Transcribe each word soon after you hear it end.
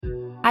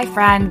Hi,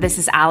 friend. This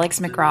is Alex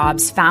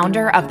McRobbs,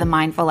 founder of the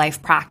Mindful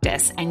Life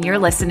Practice, and you're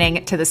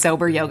listening to the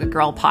Sober Yoga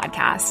Girl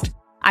podcast.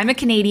 I'm a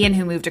Canadian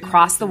who moved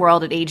across the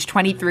world at age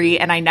 23,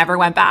 and I never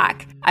went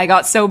back. I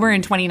got sober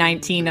in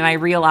 2019, and I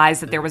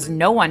realized that there was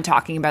no one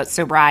talking about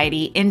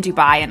sobriety in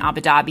Dubai and Abu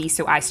Dhabi,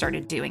 so I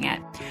started doing it.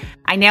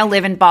 I now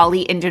live in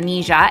Bali,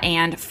 Indonesia,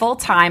 and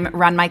full-time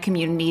run my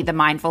community, the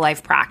Mindful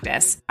Life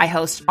Practice. I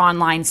host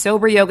online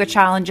sober yoga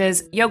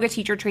challenges, yoga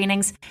teacher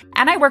trainings,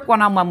 and I work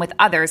one-on-one with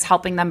others,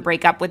 helping them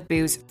break up with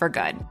booze for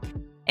good.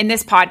 In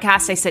this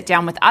podcast, I sit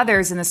down with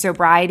others in the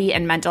sobriety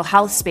and mental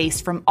health space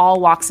from all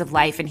walks of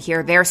life and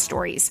hear their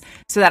stories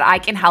so that I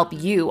can help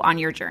you on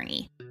your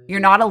journey.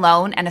 You're not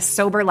alone, and a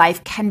sober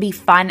life can be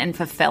fun and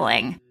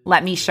fulfilling.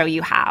 Let me show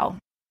you how.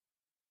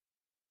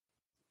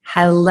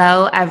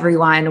 Hello,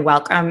 everyone.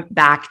 Welcome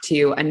back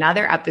to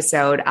another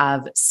episode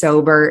of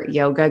Sober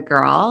Yoga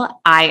Girl.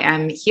 I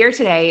am here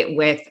today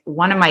with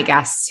one of my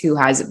guests who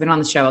has been on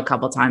the show a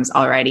couple times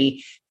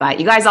already, but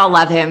you guys all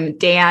love him,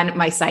 Dan,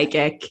 my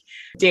psychic.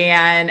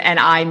 Dan and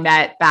I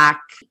met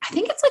back, I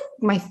think it's like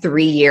my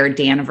 3-year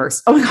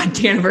Dan-Iversary. Oh my God,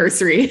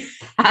 Dan-Iversary.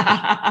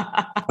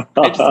 I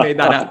just made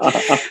that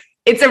up.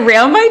 It's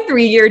around my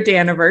 3-year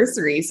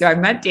Dan-Iversary. So I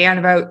met Dan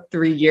about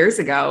 3 years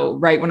ago,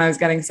 right when I was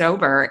getting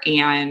sober,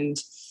 and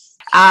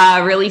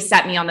really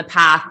set me on the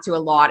path to a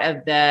lot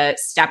of the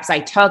steps I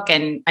took.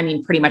 And I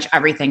mean, pretty much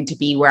everything to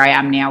be where I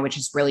am now, which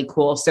is really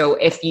cool. So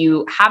if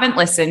you haven't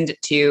listened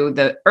to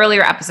the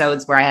earlier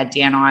episodes where I had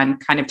Dan on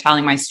kind of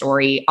telling my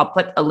story, I'll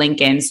put a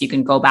link in so you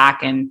can go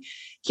back and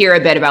hear a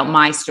bit about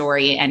my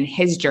story and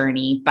his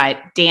journey.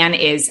 But Dan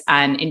is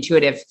an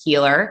intuitive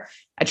healer,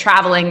 a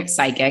traveling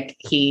psychic.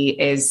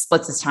 He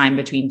splits his time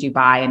between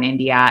Dubai and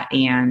India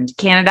and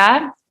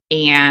Canada.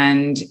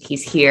 And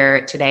he's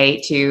here today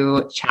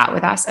to chat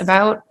with us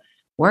about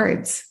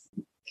words.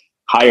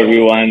 Hi,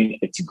 everyone.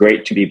 It's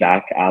great to be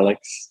back,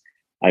 Alex.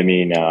 I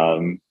mean,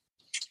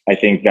 I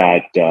think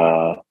that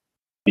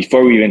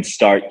before we even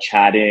start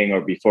chatting or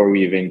before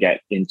we even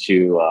get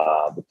into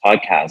the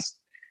podcast,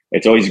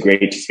 it's always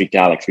great to speak to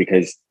Alex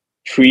because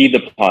pre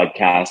the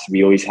podcast,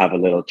 we always have a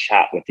little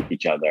chat with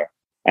each other.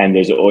 And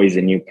there's always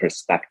a new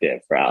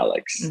perspective for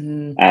Alex.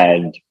 Mm-hmm.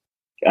 And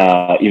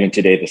even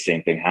today, the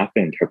same thing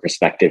happened. Her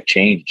perspective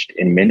changed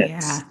in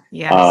minutes.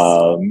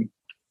 Yeah. Yes.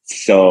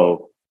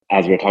 So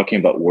as we're talking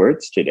about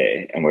words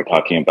today, and we're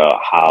talking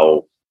about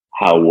how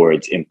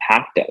words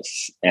impact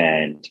us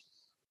and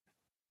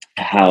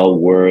how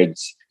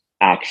words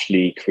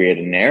actually create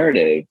a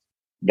narrative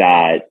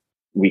that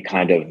we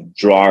kind of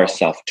draw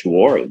ourselves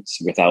towards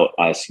without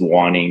us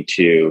wanting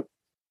to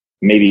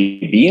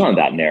maybe be on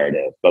that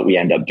narrative, but we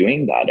end up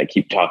doing that. I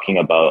keep talking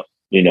about,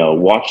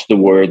 watch the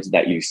words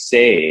that you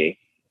say,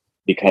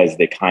 because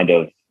they kind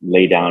of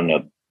lay down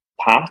a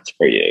path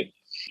for you.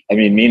 I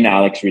mean, me and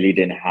Alex really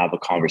didn't have a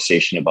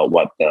conversation about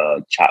what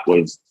the chat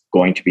was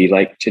going to be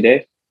like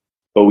today,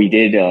 but we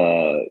did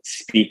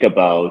speak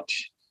about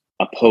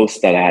a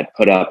post that I had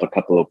put up a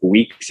couple of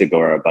weeks ago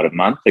or about a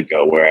month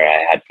ago where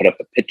I had put up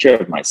a picture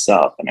of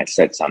myself and I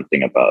said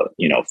something about,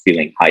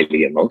 feeling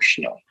highly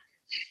emotional.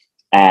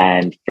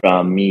 And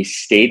from me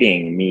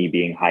stating me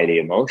being highly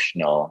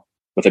emotional,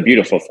 with a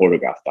beautiful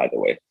photograph, by the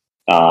way,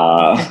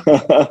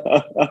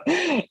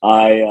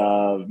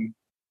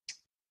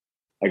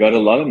 I got a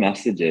lot of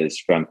messages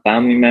from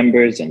family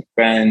members and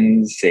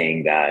friends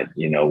saying that,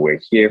 we're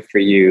here for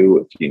you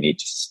if you need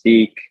to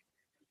speak,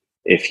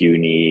 if you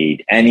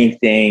need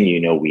anything,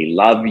 we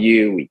love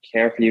you, we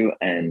care for you.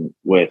 And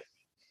with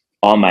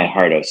all my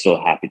heart, I was so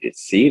happy to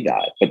see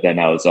that. But then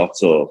I was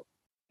also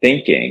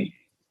thinking,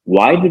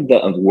 why did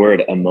the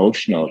word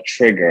emotional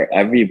trigger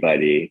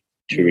everybody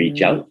to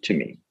reach out to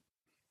me?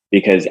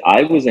 Because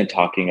I wasn't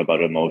talking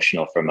about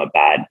emotional from a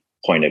bad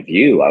point of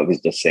view. I was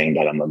just saying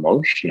that I'm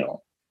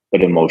emotional,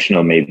 but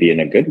emotional maybe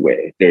in a good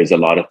way. There's a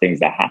lot of things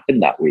that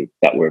happened that week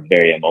that were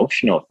very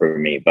emotional for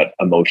me, but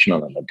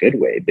emotional in a good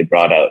way. They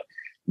brought out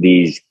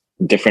these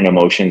different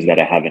emotions that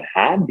I haven't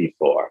had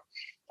before.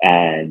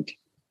 And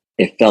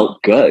it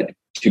felt good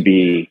to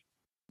be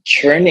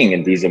churning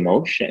in these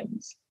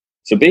emotions.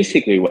 So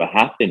basically what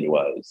happened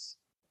was,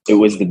 it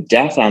was the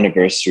death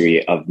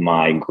anniversary of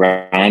my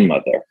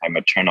grandmother, my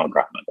maternal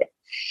grandmother.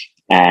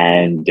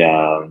 And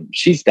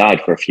she's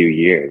died for a few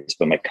years,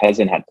 but my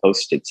cousin had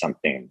posted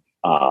something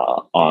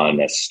on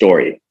a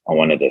story on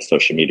one of the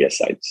social media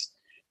sites.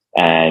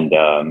 And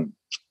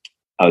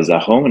I was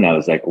at home and I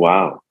was like,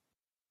 wow,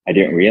 I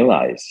didn't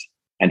realize.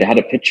 And I had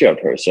a picture of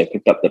her. So I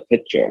picked up the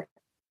picture.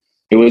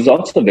 It was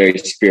also a very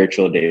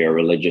spiritual day, a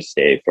religious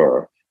day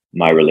for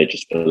my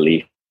religious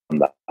belief on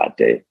that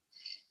day.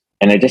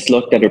 And I just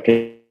looked at her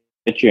picture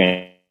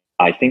and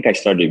I think I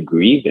started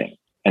grieving,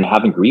 and I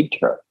haven't grieved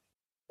her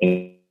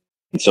in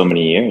so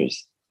many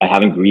years. I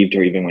haven't grieved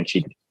her even when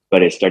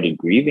but I started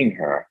grieving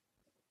her.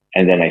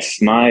 And then I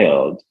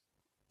smiled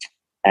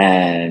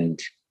and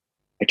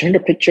I turned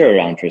her picture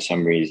around for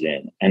some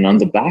reason. And on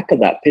the back of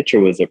that picture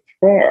was a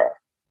prayer.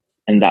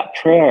 And that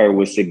prayer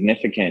was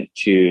significant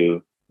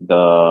to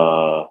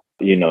the,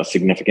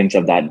 significance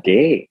of that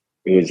day.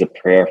 It was a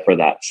prayer for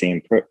that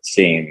same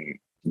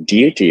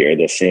deity or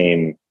the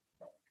same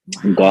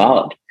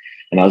God.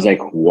 And I was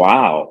like,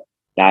 wow,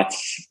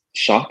 that's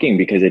shocking,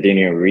 because I didn't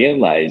even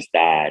realize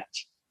that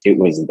it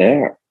was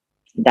there.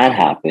 That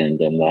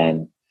happened. And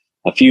then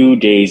a few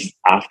days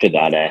after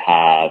that,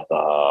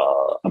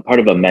 I'm part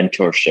of a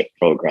mentorship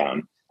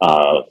program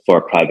for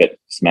a private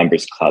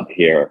members club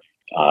here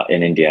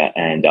in India.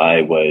 And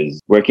I was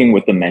working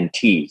with the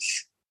mentees.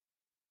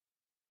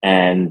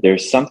 And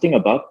there's something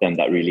about them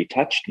that really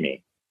touched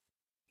me.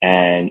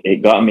 And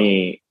it got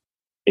me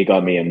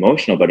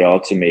emotional, but it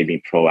also made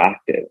me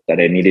proactive, that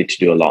I needed to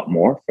do a lot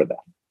more for them.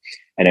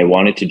 And I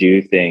wanted to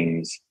do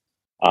things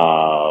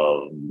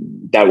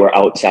that were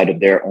outside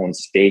of their own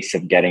space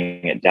of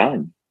getting it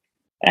done.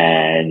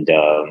 And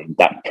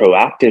that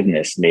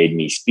proactiveness made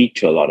me speak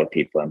to a lot of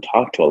people and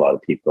talk to a lot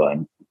of people.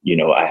 And,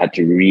 I had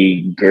to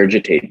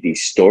regurgitate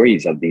these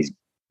stories of these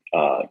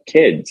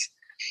kids.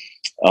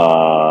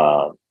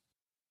 But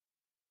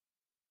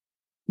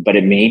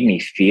it made me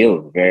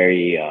feel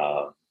very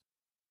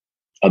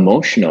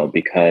emotional,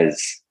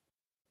 because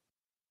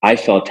I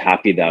felt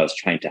happy that I was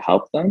trying to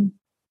help them.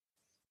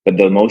 But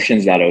the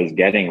emotions that I was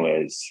getting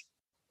was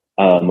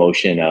an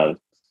emotion of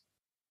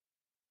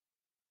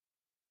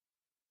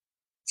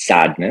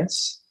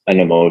sadness, an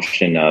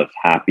emotion of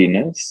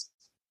happiness,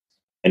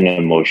 an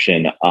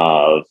emotion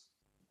of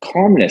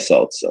calmness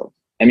also.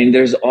 I mean,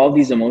 there's all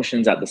these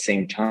emotions at the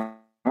same time.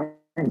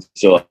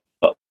 So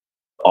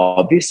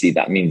obviously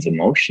that means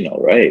emotional,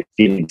 right?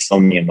 Feeling so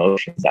many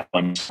emotions at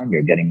one time,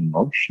 you're getting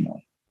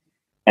emotional.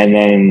 And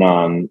then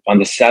on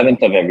the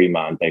 7th of every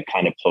month, I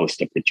kind of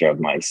post a picture of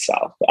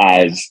myself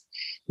as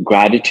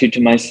gratitude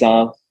to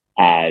myself,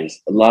 as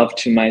love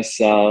to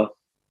myself,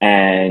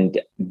 and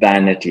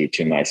vanity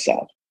to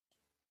myself.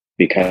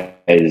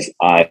 Because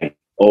I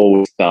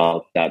always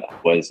felt that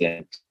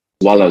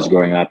while I was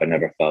growing up, I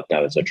never felt that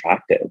I was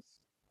attractive.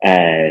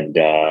 And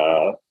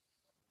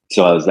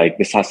so I was like,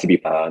 this has to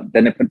be,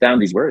 then I put down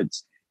these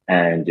words,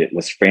 and it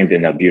was framed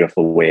in a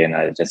beautiful way. And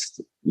I just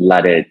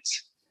let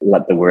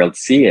the world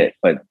see it.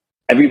 But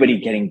everybody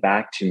getting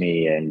back to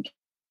me and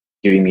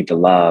giving me the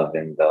love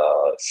and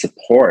the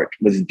support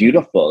was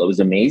beautiful. It was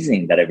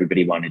amazing that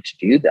everybody wanted to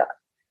do that.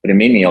 But it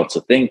made me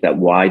also think that,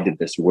 why did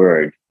this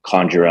word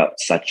conjure up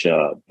such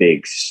a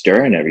big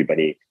stir in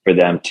everybody for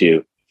them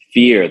to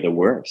fear the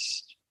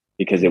worst?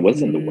 Because it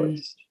wasn't the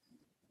worst.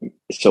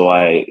 So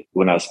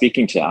when I was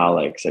speaking to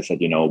Alex, I said,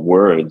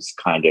 words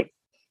kind of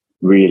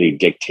really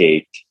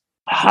dictate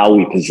how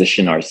we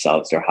position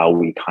ourselves or how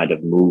we kind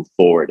of move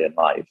forward in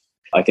life.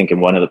 I think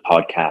in one of the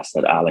podcasts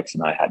that Alex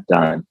and I had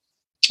done,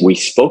 we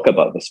spoke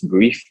about this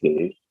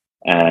briefly.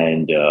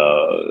 And,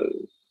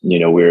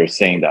 we were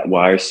saying that,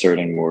 why are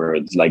certain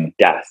words like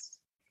death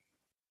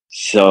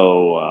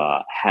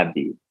so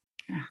heavy?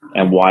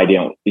 And why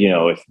don't,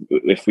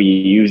 if we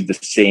use the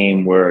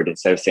same word,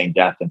 instead of saying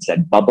death and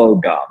said bubble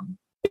gum,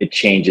 it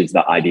changes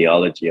the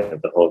ideology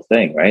of the whole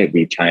thing, right?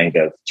 We kind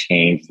of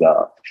change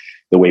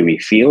the way we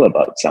feel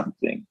about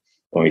something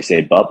when we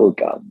say bubble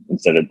gum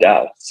instead of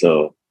death.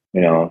 So,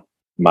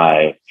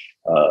 my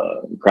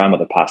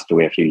grandmother passed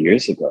away a few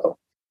years ago.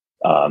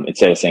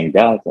 Instead of saying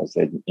death, I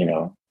said,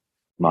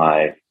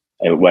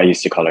 I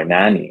used to call her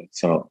Nanny.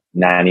 So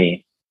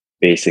Nanny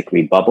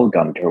basically bubble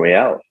gummed her way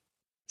out.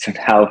 So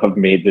now I've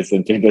made this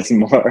into this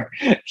more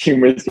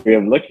humorous way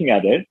of looking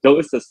at it, though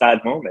it's a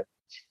sad moment.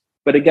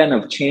 But again,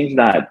 I've changed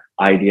that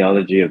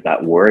ideology of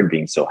that word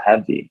being so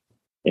heavy,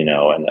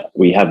 and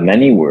we have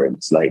many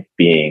words like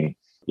being,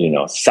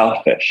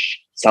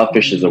 selfish.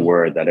 Selfish is a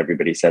word that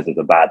everybody says is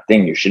a bad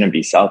thing. You shouldn't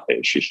be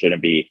selfish. You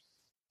shouldn't be,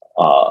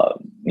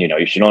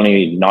 you should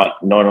only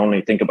not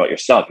only think about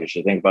yourself, you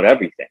should think about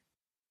everything.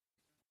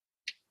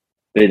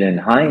 But in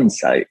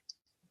hindsight,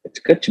 it's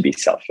good to be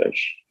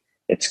selfish.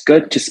 It's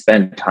good to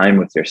spend time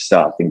with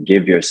yourself and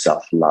give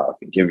yourself love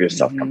and give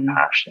yourself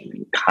compassion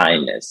and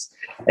kindness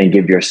and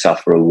give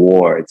yourself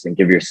rewards and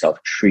give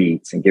yourself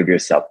treats and give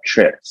yourself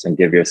trips and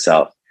give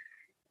yourself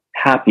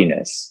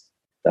happiness.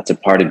 That's a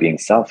part of being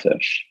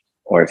selfish.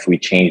 Or if we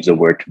change the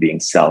word to being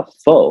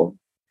self-full,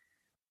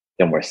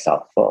 then we're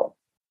self-full.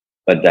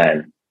 But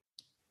then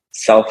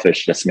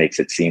selfish just makes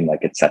it seem like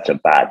it's such a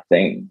bad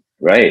thing,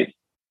 right?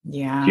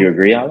 Yeah. Do you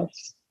agree,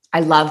 Alex? I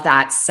love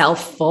that.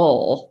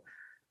 Self-full.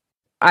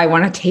 I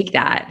want to take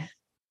that.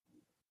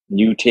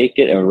 You take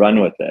it and run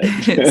with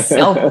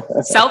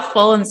it.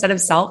 Self-full instead of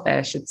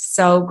selfish. It's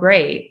so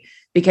great,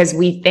 because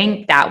we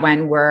think that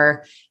when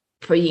we're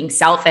being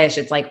selfish,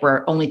 it's like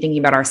we're only thinking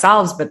about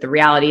ourselves. But the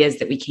reality is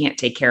that we can't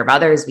take care of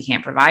others. We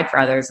can't provide for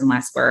others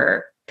unless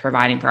we're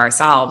providing for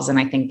ourselves. And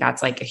I think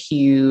that's like a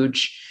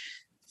huge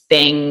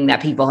thing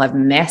that people have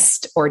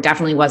missed, or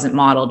definitely wasn't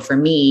modeled for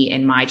me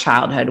in my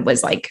childhood,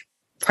 was like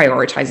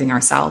prioritizing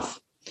ourselves.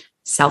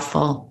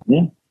 Self-full.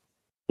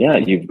 Yeah.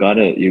 You've got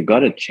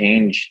to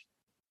change,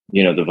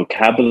 the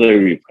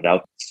vocabulary we put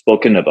out.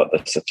 Spoken about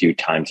this a few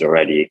times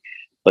already,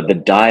 but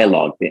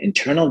the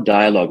internal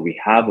dialogue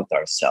we have with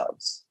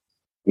ourselves,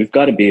 we've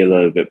got to be a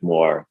little bit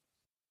more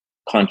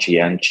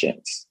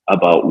conscientious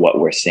about what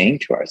we're saying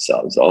to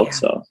ourselves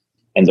also.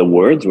 and the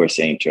words we're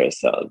saying to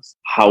ourselves,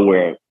 how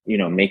we're,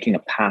 making a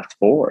path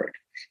forward.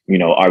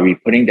 Are we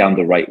putting down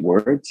the right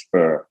words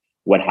for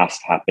what has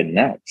to happen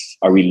next?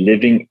 Are we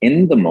living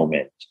in the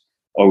moment?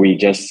 Or are we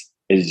just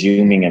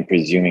assuming and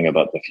presuming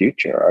about the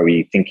future? Are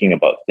we thinking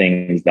about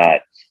things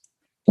that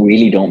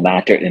really don't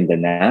matter in the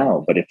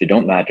now? But if they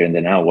don't matter in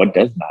the now, what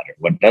does matter?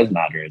 What does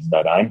matter is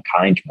that I'm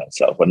kind to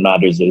myself. What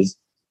matters is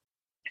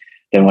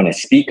then when I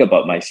speak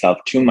about myself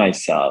to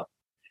myself,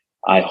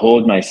 I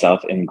hold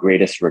myself in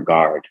greatest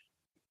regard.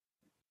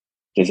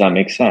 Does that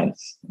make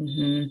sense?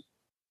 Mm-hmm.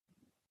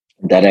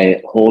 That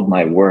I hold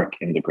my work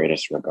in the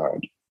greatest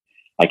regard.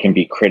 I can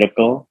be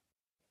critical.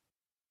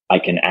 I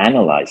can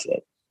analyze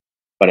it,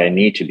 but I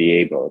need to be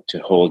able to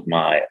hold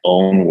my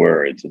own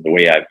words and the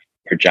way I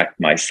project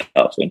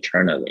myself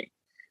internally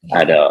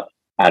at a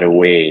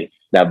way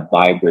that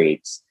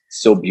vibrates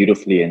so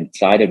beautifully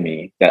inside of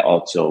me that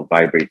also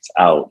vibrates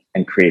out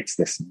and creates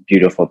this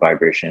beautiful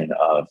vibration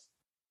of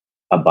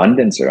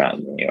abundance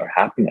around me or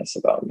happiness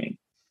about me.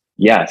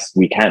 Yes,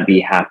 we can't be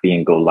happy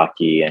and go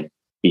lucky and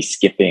be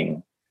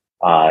skipping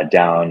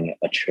down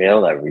a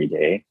trail every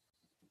day,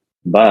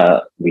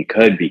 but we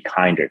could be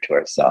kinder to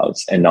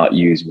ourselves and not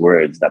use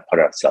words that put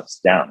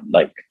ourselves down.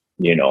 Like,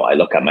 I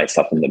look at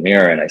myself in the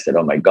mirror and I said,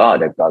 oh my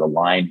God, I've got a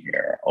line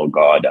here. Oh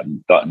God,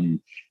 I've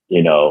gotten,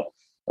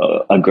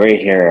 a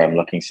gray hair. I'm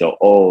looking so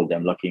old.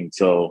 I'm looking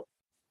so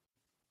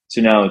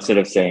now instead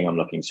of saying I'm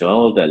looking so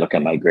old, I look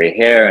at my gray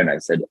hair and I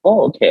said,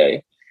 oh,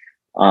 okay.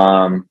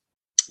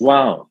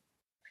 Wow.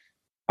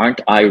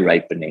 Aren't I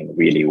ripening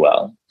really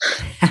well?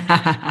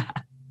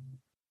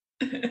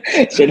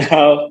 So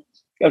now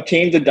I've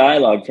changed the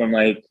dialogue from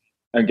like,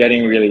 I'm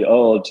getting really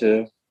old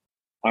to,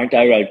 aren't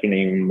I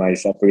ripening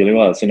myself really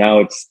well? So now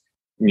it's,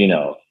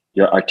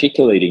 you're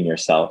articulating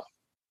yourself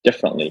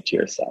differently to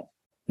yourself.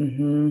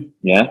 Mm-hmm.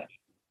 Yeah.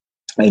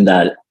 And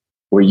that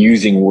we're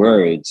using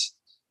words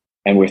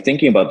and we're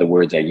thinking about the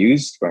words I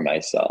used for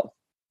myself.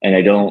 And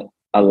I don't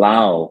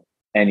allow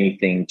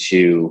anything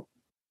to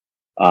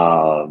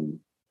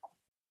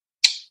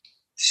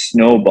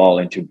snowball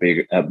into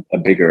a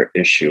bigger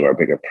issue or a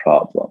bigger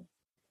problem.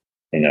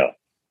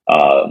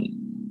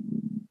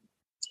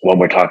 When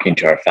we're talking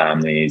to our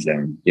families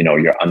and,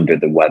 you're under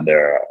the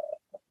weather,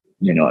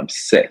 I'm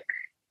sick,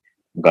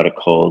 I've got a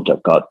cold,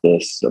 I've got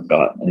this, I'm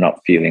not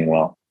feeling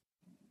well.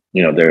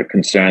 They're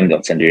concerned,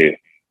 they'll send you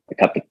a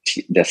cup of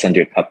tea, they'll send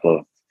you a cup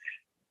of,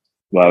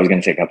 well, I was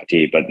going to say a cup of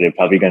tea, but they're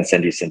probably going to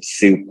send you some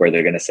soup or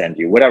they're going to send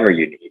you whatever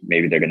you need.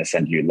 Maybe they're going to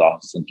send you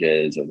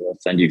lozenges or they'll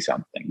send you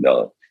something.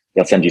 They'll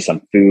send you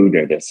some food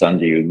or they'll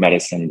send you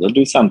medicine. They'll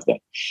do something.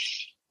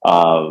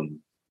 But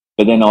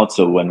then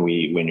also when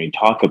we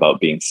talk about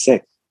being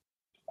sick,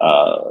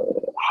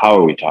 how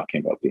are we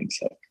talking about being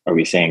sick? Are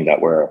we saying that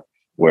we're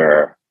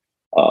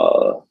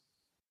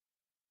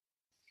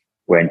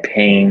in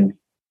pain,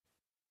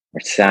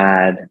 we're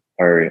sad,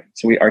 or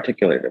so we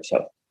articulate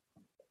ourselves?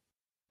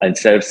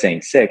 Instead of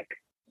saying sick,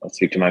 I'll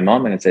speak to my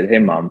mom and I said, hey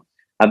mom,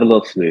 I have a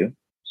little flu.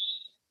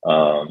 I'm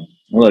a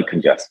little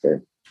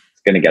congested.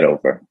 It's gonna get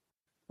over.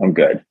 I'm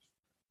good.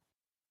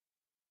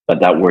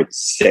 But that word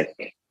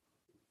sick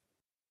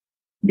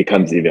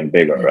becomes even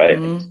bigger, right?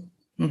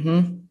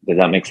 Mm-hmm. Does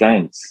that make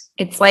sense?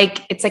 It's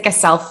like a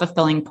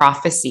self-fulfilling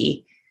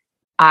prophecy.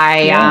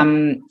 I've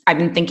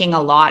been thinking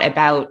a lot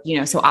about,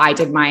 so I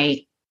did my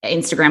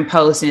Instagram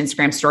post and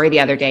Instagram story the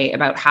other day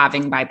about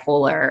having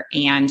bipolar.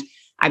 And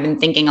I've been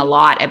thinking a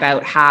lot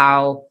about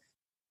how,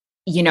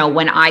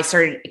 when I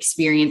started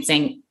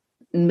experiencing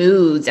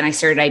moods and I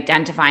started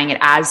identifying it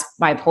as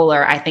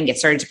bipolar, I think it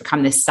started to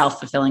become this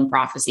self-fulfilling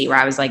prophecy where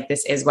I was like,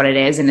 this is what it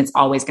is. And it's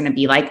always going to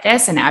be like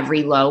this. And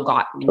every low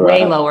got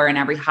way lower and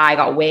every high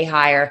got way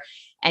higher.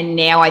 And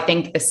now I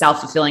think the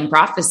self-fulfilling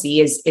prophecy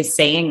is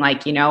saying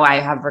like, I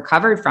have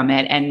recovered from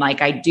it. And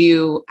like, I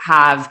do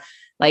have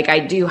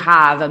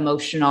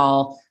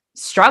emotional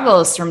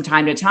struggles from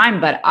time to time,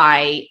 but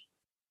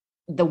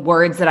the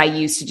words that I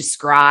use to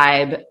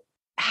describe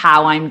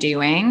how I'm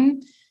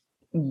doing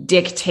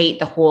dictate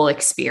the whole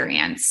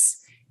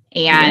experience.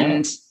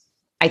 And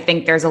I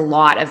think there's a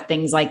lot of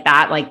things like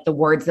that, like the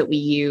words that we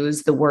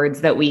use,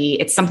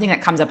 it's something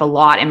that comes up a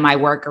lot in my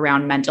work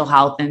around mental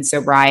health and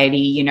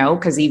sobriety,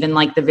 because even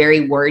like the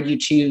very word you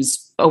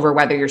choose over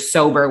whether you're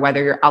sober,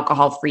 whether you're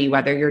alcohol free,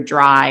 whether you're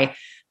dry,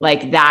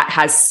 like that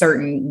has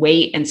certain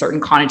weight and certain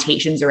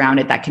connotations around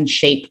it that can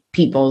shape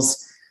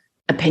people's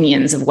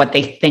opinions of what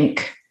they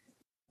think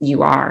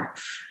you are.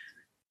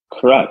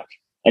 Correct.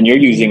 And you're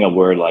using a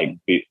word like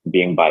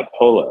being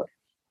bipolar.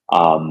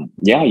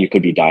 You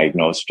could be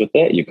diagnosed with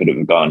it. You could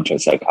have gone to a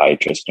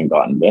psychiatrist and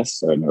gotten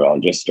this or a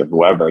neurologist or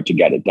whoever to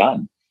get it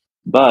done.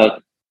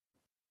 But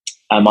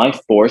am I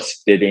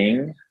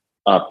force-fitting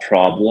a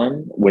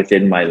problem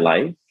within my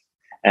life?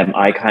 Am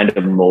I kind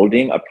of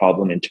molding a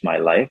problem into my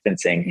life and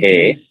saying,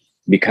 hey,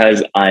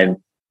 because I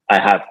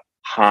have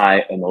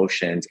high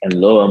emotions and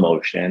low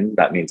emotion,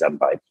 that means I'm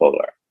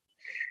bipolar?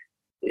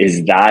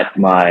 Is that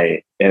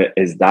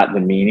the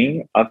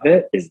meaning of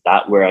it? Is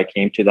that where I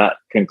came to that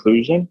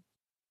conclusion?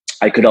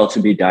 I could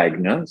also be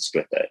diagnosed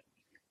with it.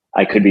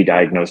 I could be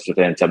diagnosed with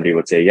it and somebody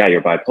would say, yeah,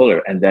 you're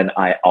bipolar. And then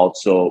I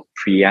also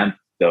preempt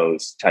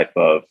those type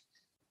of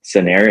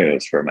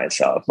scenarios for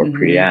myself, or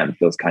preempt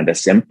those kind of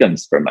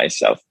symptoms for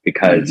myself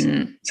because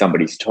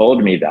somebody's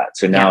told me that.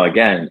 So now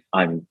again,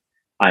 I'm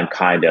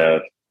kind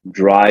of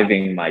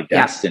driving my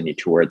destiny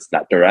towards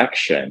that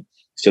direction.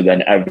 So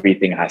then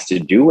everything has to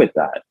do with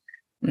that.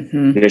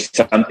 There's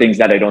some things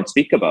that I don't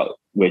speak about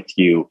with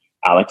you,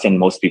 Alex, and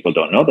most people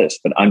don't know this,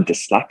 but I'm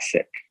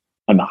dyslexic.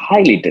 I'm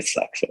highly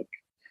dyslexic.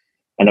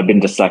 And I've been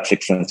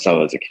dyslexic since I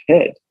was a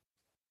kid.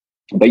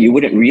 But you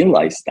wouldn't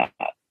realize that.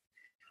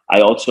 I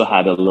also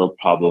had a little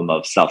problem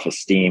of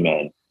self-esteem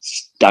and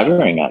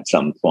stuttering at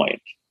some point,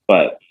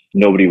 but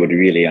nobody would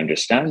really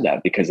understand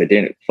that because I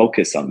didn't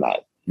focus on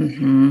that.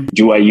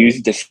 Do I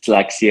use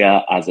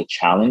dyslexia as a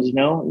challenge?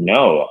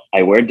 No.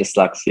 I wear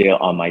dyslexia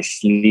on my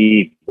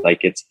sleeve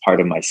like it's part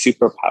of my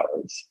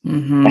superpowers.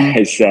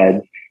 I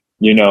said,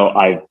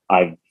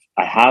 I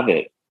have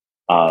it.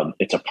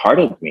 It's a part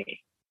of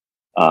me,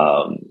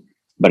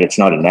 but it's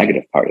not a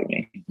negative part of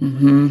me.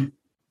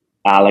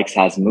 Alex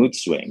has mood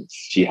swings.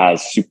 She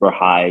has super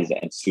highs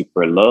and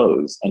super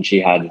lows, and she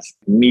has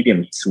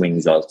medium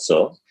swings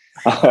also.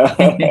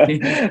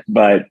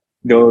 But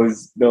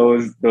those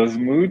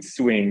mood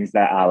swings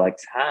that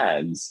Alex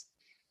has,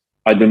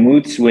 are the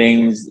mood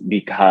swings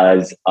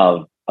because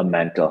of a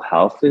mental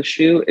health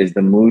issue? Is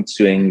the mood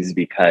swings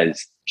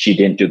because she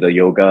didn't do the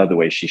yoga the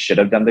way she should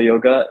have done the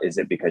yoga? Is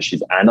it because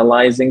she's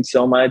analyzing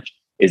so much?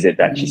 Is it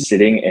that she's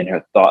sitting in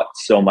her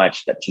thoughts so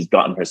much that she's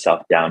gotten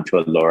herself down to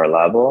a lower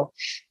level?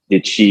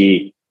 Did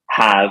she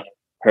have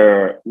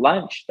her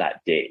lunch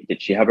that day?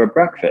 Did she have her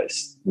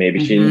breakfast? Maybe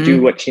she didn't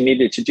do what she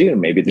needed to do.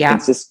 Maybe the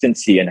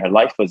consistency in her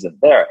life wasn't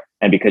there.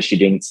 And because she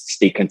didn't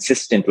stay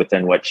consistent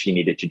within what she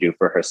needed to do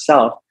for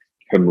herself,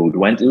 her mood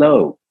went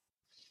low.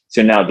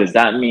 So now, does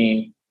that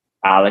mean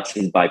Alex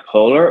is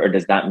bipolar, or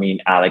does that mean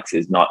Alex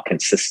is not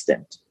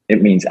consistent?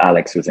 It means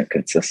Alex wasn't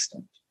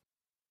consistent.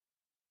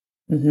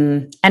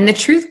 And the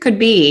truth could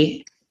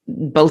be,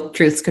 both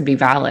truths could be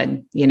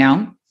valid,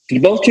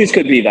 Both truths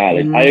could be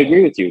valid. I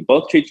agree with you.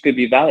 Both truths could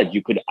be valid.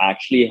 You could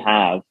actually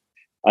have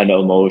an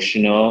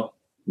emotional,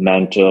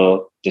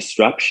 mental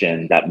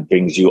disruption that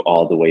brings you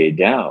all the way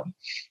down.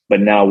 But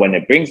now when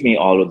it brings me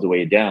all of the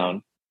way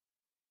down,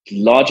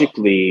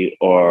 logically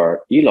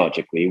or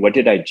illogically, what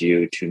did I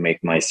do to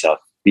make myself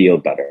feel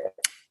better?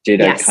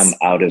 Did I come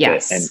out of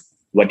it? And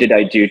what did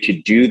I do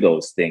to do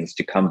those things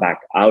to come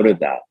back out of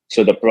that?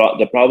 So the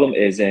problem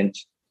isn't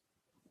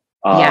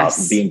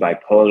being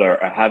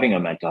bipolar or having a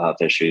mental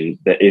health issue.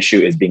 The issue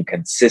is being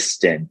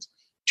consistent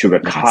to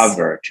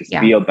recover, to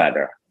feel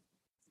better.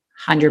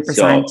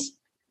 100%.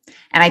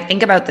 And I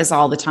think about this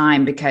all the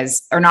time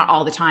because, or not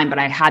all the time, but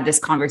I had this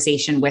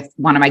conversation with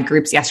one of my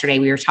groups yesterday.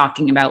 We were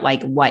talking about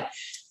like what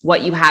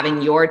you have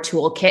in your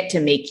toolkit to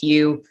make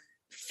you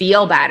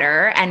feel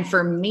better. And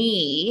for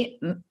me,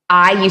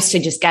 I used to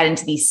just get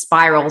into these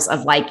spirals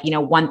of like,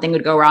 one thing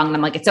would go wrong and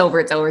I'm like, it's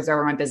over.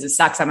 My business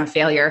sucks. I'm a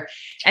failure.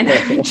 And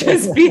I would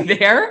just be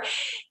there.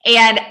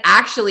 And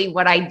actually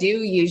what I do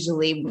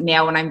usually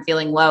now when I'm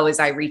feeling low is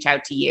I reach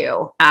out to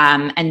you.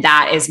 And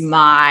that is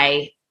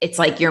it's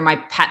like, you're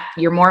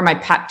more my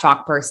pep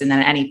talk person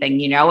than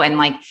anything, and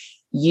like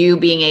you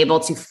being able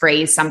to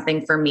phrase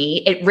something for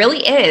me,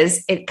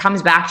 it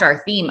comes back to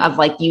our theme of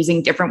like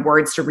using different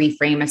words to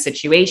reframe a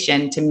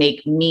situation to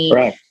make me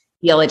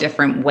feel a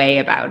different way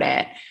about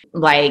it.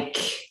 Like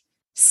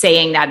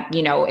saying that,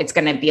 it's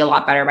going to be a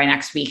lot better by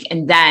next week.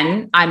 And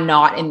then I'm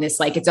not in this,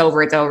 like, it's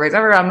over.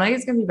 I'm like,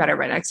 it's going to be better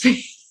by next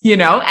week,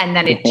 and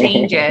then it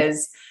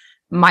changes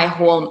my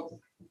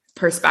whole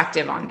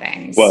perspective on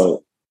things.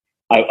 Well,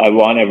 I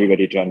want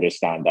everybody to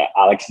understand that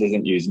Alex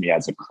doesn't use me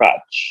as a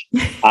crutch.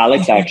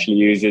 Alex actually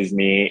uses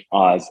me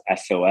as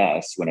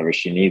SOS whenever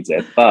she needs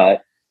it.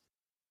 But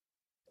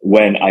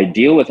when I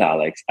deal with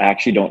Alex, I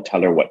actually don't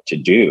tell her what to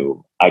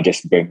do. I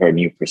just bring her a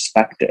new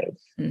perspective.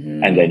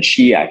 And then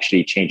she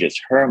actually changes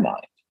her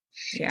mind.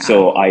 Yeah.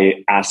 So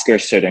I ask her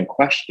certain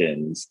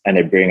questions and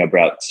I bring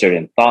about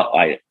certain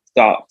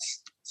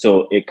thoughts.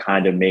 So it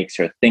kind of makes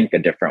her think a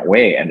different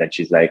way. And then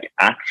she's like,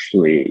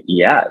 actually,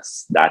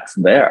 yes, that's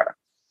there.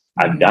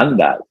 I've done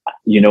that.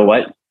 You know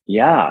what?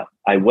 Yeah,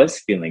 I was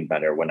feeling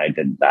better when I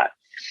did that.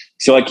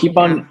 So I keep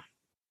on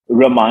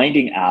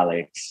reminding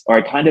Alex, or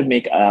I kind of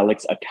make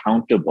Alex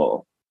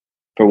accountable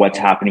for what's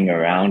happening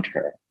around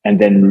her, and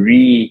then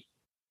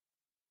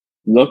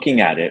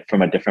looking at it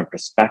from a different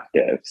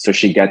perspective. So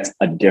she gets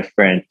a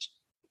different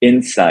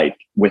insight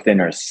within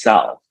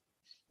herself,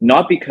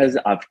 not because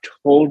I've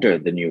told her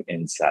the new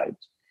insight,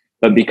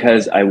 but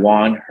because I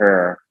want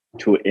her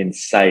to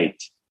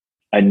incite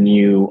a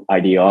new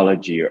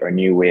ideology or a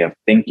new way of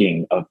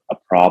thinking of a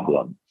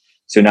problem.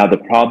 So now the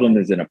problem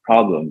isn't a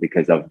problem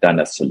because I've done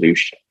a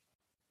solution.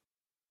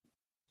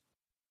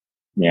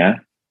 Yeah.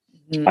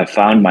 I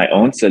found my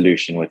own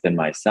solution within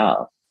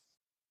myself.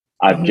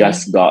 I've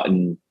just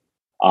gotten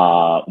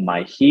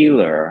my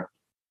healer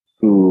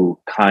who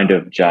kind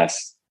of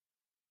just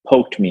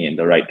poked me in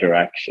the right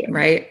direction.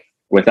 Right.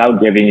 Without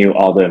giving you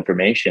all the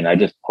information, I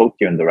just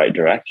poked you in the right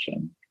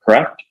direction.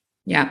 Correct?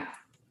 Yeah.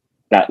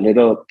 That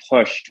little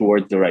push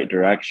towards the right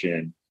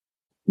direction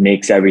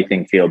makes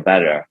everything feel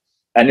better.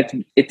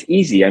 And it's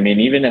easy. I mean,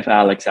 even if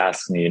Alex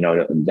asks me,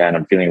 Dan,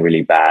 I'm feeling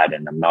really bad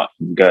and I'm not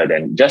good.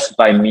 And just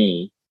by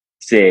me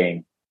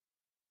saying,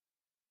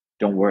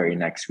 don't worry,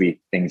 next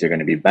week things are going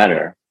to be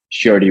better,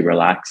 she already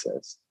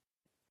relaxes.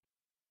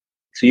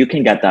 So you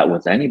can get that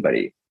with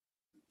anybody.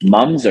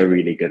 Moms are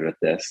really good with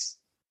this.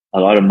 A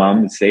lot of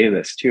moms say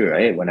this too,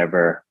 right?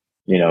 Whenever,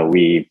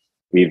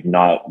 we've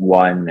not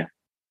won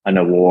an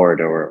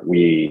award, or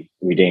we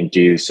didn't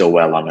do so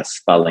well on a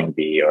spelling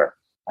bee, or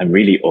I'm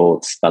really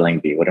old, spelling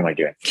bee. What am I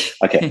doing?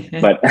 Okay.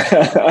 But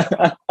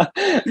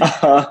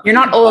you're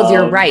not old,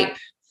 you're ripe.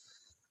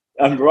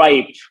 I'm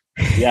ripe.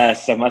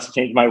 Yes, I must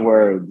change my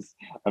words.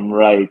 I'm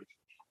ripe.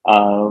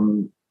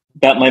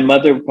 That my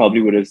mother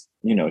probably would have,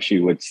 she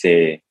would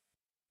say,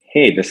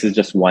 hey, this is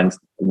just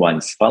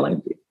one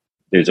spelling bee.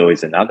 There's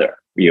always another.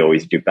 We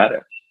always do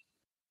better.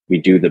 We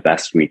do the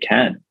best we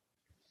can.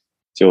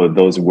 So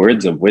those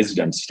words of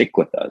wisdom stick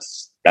with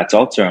us. That's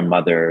also our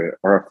mother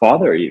or a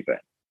father even.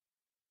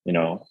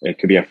 It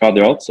could be a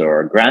father also,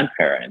 or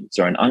grandparents,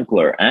 or an uncle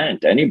or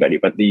aunt, anybody.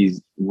 But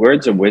these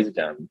words of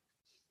wisdom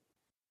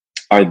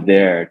are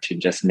there to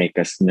just make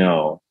us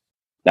know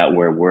that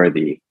we're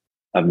worthy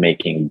of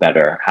making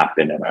better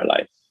happen in our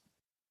life.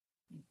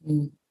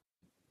 Mm-hmm.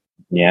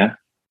 Yeah.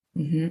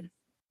 Mm-hmm.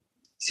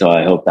 So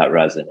I hope that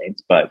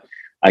resonates. But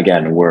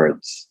again,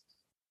 words.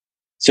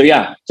 So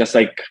yeah, just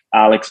like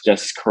Alex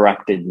just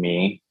corrected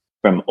me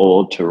from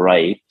old to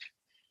ripe.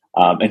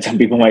 And some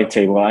people might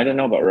say, well, I don't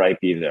know about ripe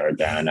either,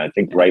 Dan. I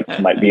think ripe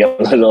might be a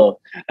little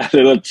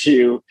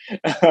too,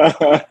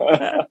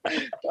 a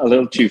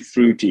little too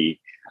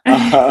fruity.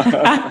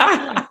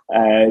 And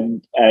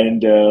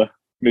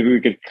maybe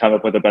we could come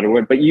up with a better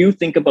word, but you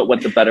think about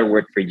what the better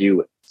word for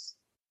you is.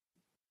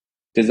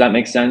 Does that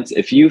make sense?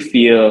 If you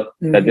feel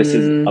that this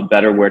is a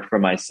better word for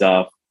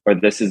myself, or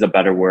this is a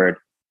better word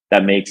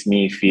that makes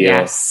me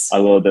feel a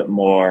little bit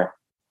more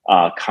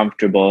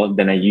comfortable,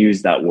 then I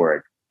use that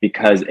word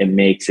because it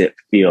makes it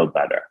feel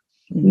better.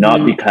 Mm-hmm.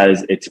 Not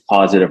because it's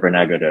positive or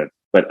negative,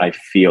 but I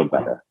feel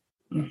better.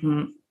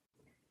 Mm-hmm.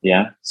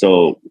 Yeah.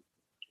 So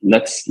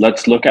let's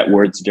look at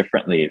words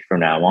differently from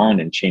now on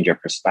and change our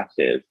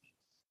perspective.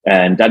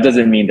 And that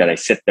doesn't mean that I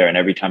sit there and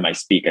every time I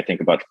speak, I think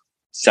about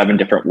 7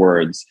 different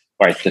words,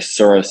 or I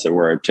thesaurus a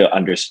word to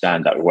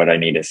understand that what I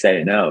need to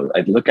say. No,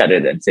 I look at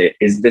it and say,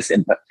 is this,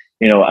 am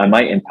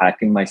I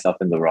impacting myself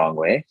in the wrong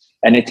way?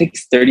 And it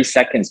takes 30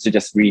 seconds to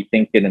just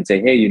rethink it and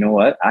say, hey, you know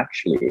what?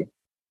 Actually,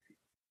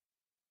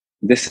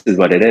 this is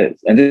what it is.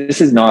 And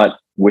this is not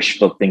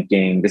wishful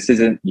thinking. This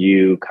isn't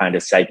you kind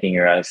of psyching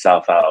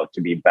yourself out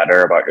to be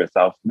better about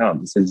yourself. No,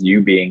 this is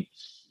you being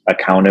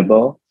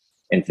accountable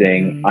and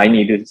saying, I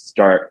need to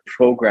start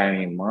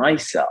programming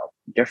myself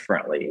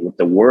differently with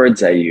the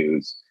words I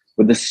use,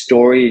 with the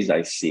stories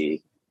I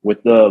see,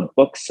 with the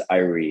books I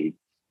read.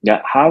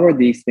 Yeah, how are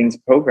these things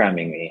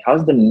programming me?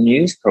 How's the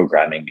news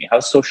programming me?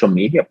 How's social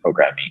media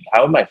programming me?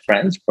 How are my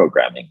friends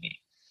programming me?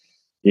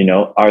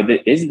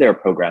 Is there a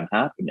program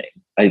happening?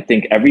 I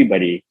think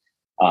everybody,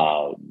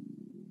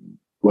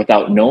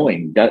 without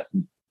knowing, that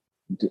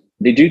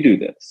they do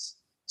this.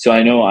 So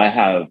I know I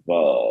have.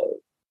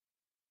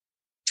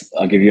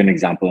 I'll give you an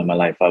example in my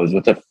life. I was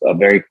with a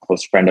very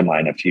close friend of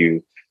mine a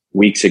few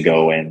weeks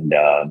ago, and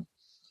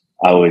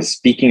I was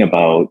speaking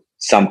about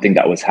something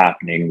that was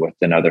happening with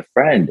another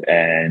friend,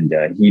 and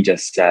he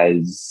just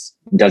says,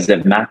 does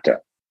it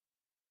matter?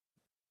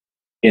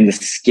 In the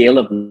scale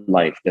of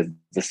life, does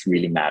this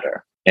really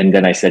matter? And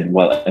then I said,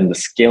 well, in the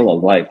scale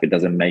of life, it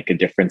doesn't make a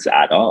difference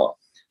at all.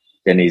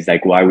 Then he's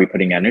like, why are we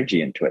putting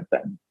energy into it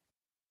then?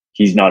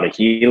 He's not a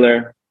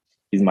healer.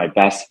 He's my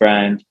best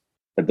friend.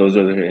 But those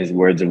are his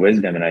words of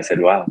wisdom. And I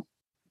said, wow,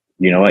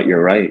 you know what?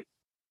 You're right.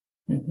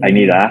 Mm-hmm. I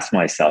need to ask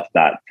myself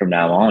that from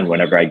now on,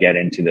 whenever I get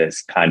into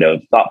this kind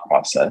of thought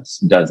process,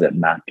 does it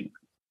matter?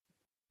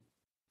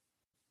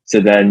 So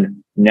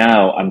then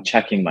now I'm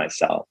checking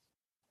myself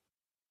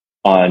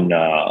on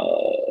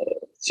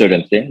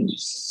certain things,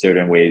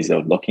 certain ways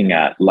of looking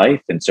at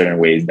life, and certain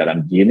ways that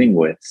I'm dealing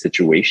with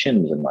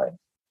situations in life.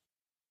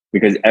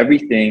 Because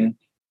everything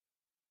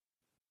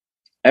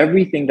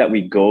that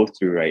we go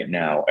through right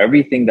now,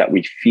 everything that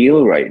we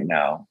feel right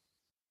now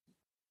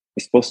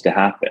is supposed to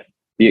happen,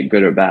 be it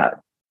good or bad.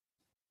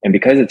 And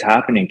because it's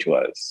happening to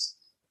us,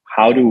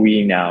 how do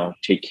we now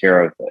take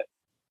care of it?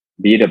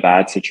 Be it a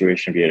bad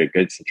situation, be it a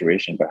good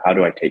situation, but how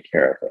do I take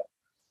care of it?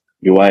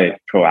 Do I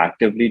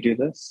proactively do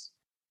this?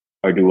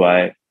 Or do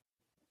I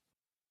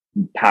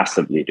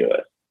passively do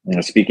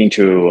it? Speaking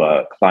to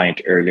a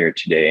client earlier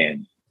today,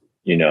 and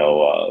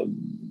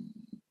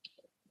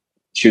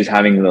she was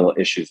having little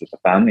issues with a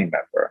family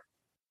member,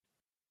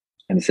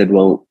 and I said,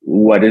 well,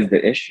 what is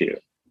the issue?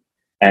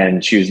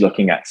 And she was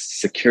looking at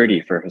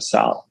security for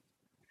herself.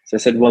 So I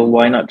said, well,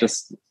 why not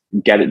just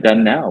get it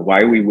done now?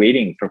 Why are we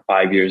waiting for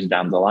 5 years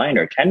down the line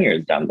or 10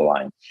 years down the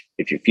line?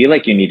 If you feel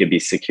like you need to be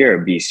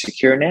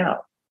secure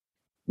now.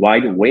 Why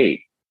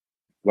wait?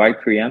 Why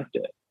preempt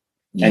it?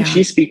 And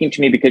she's speaking to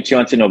me because she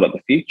wants to know about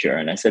the future.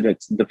 And I said,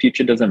 the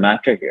future doesn't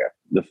matter here.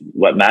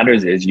 What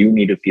matters is you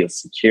need to feel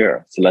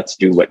secure. So let's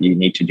do what you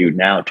need to do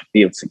now to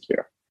feel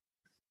secure.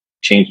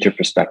 Changed her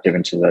perspective,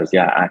 and she says,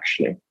 yeah,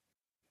 actually,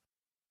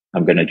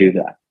 I'm going to do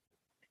that.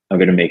 I'm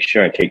going to make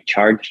sure I take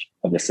charge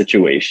of the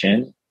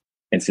situation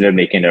instead of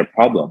making it a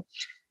problem.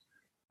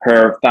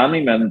 Her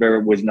family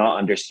member was not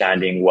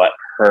understanding what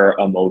her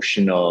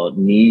emotional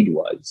need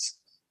was.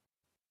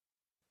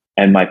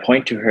 And my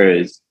point to her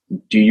is,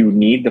 do you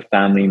need the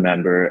family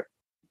member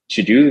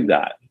to do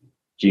that?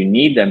 Do you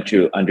need them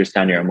to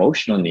understand your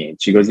emotional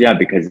needs? She goes, yeah,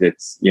 because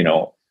it's, I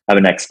have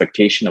an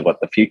expectation of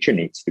what the future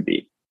needs to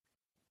be.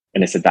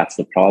 And I said, that's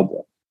the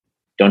problem.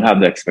 Don't have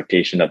the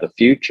expectation of the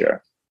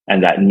future.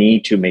 And that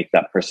need to make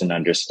that person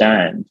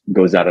understand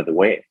goes out of the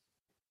way,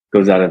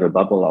 goes out of the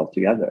bubble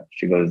altogether.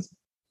 She goes,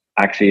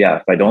 actually, yeah,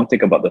 if I don't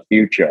think about the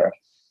future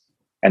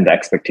and the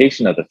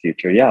expectation of the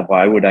future, yeah,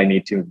 why would I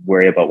need to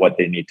worry about what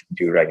they need to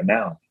do right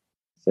now?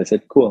 So I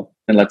said, cool.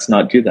 And let's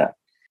not do that.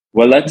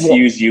 Well, let's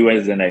use you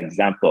as an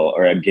example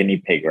or a guinea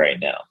pig right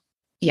now.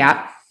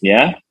 Yeah.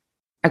 Yeah?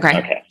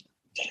 Okay.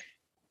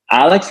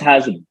 Alex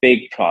has a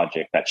big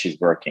project that she's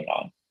working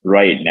on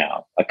right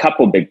now. A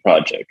couple big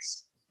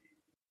projects.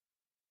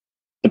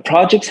 The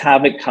projects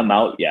haven't come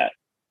out yet,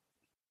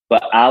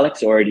 but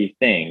Alex already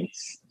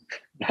thinks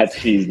that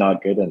she's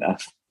not good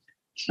enough.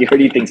 She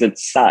already thinks it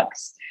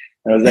sucks.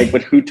 And I was like,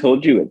 but who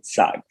told you it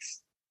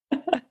sucks?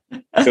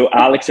 So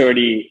Alex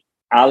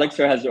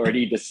has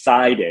already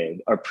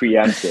decided or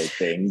preempted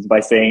things by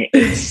saying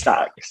it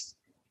sucks.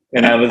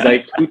 And I was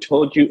like, who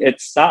told you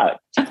it sucked?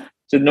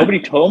 So nobody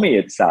told me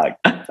it sucked.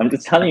 I'm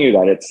just telling you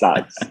that it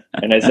sucks.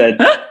 And I said,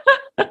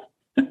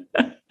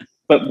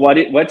 but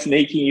what's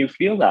making you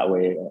feel that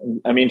way?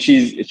 I mean,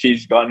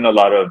 she's gotten a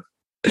lot of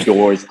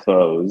doors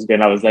closed.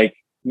 And I was like,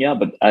 yeah,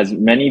 but as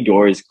many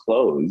doors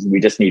close, we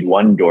just need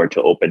one door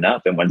to open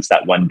up. And once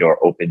that one door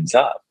opens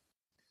up,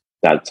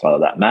 that's all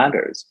that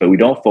matters. But we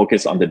don't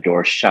focus on the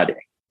door shutting.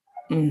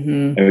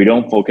 Mm-hmm. And we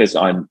don't focus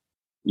on,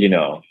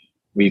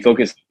 we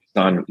focus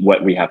on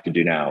what we have to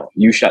do now.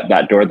 You shut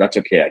that door, that's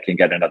okay. I can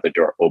get another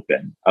door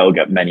open. I'll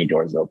get many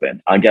doors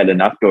open. I'll get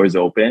enough doors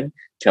open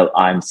till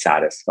I'm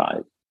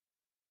satisfied.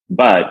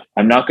 But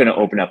I'm not going to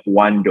open up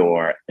one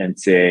door and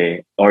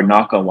say, or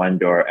knock on one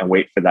door and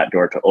wait for that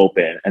door to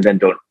open and then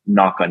don't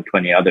knock on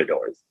 20 other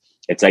doors.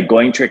 It's like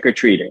going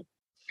trick-or-treating.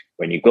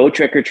 When you go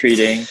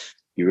trick-or-treating,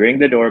 you ring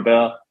the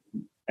doorbell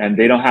and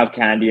they don't have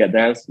candy at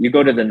theirs. You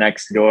go to the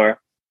next door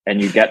and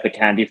you get the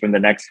candy from the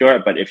next door.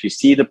 But if you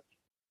see the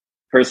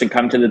person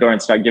come to the door and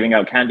start giving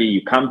out candy,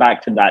 you come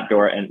back to that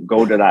door and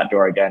go to that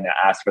door again and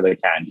ask for the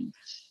candy.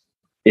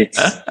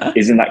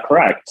 Isn't that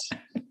correct?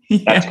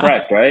 That's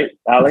correct, right,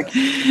 Alex?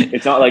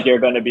 It's not like you're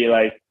going to be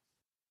like,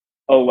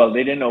 oh, well,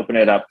 they didn't open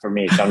it up for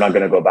me, so I'm not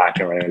going to go back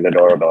and ring the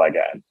doorbell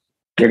again.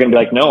 You're going to be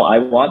like, no, I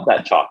want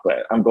that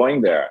chocolate. I'm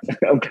going there.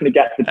 I'm going to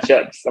get the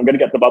chips. I'm going to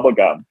get the bubble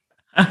gum.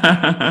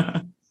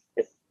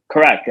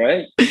 Correct,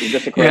 right? Is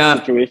this a correct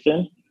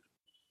situation?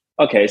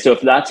 Okay, so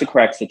if that's the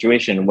correct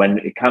situation, when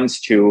it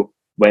comes to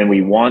when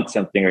we want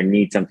something or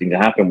need something to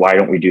happen, why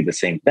don't we do the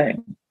same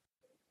thing?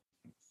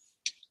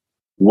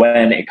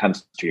 When it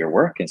comes to your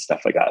work and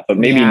stuff like that, but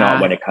maybe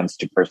not when it comes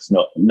to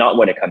personal, not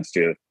when it comes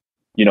to,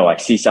 I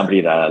see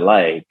somebody that I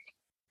like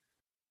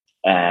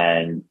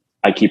and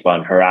I keep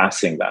on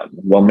harassing them.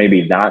 Well,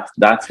 maybe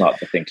that's not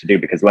the thing to do,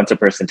 because once a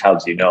person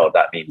tells you no,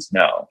 that means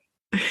no.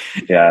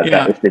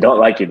 That if they don't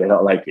like you, they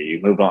don't like you. You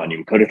move on,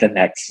 you go to the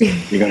next,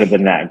 you go to the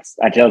next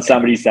until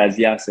somebody says,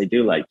 yes, I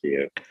do like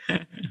you.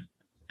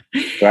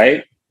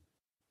 Right?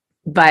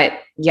 But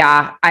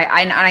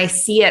I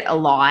see it a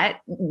lot,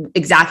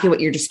 exactly what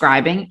you're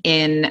describing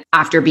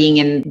after being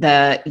in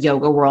the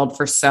yoga world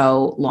for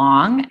so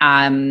long.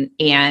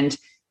 And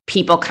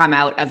people come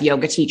out of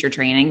yoga teacher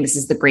training. This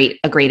is a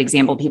great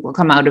example. People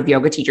come out of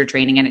yoga teacher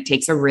training and it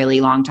takes a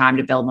really long time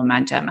to build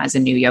momentum as a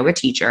new yoga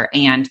teacher.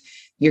 And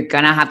you're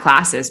going to have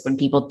classes when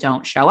people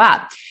don't show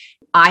up.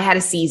 I had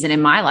a season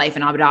in my life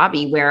in Abu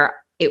Dhabi where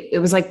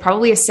it was like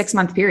probably a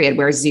 6-month period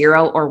where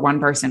 0 or 1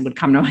 person would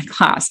come to my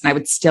class and I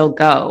would still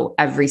go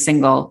every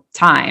single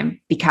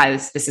time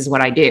because this is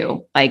what I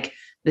do. Like,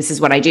 this is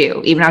what I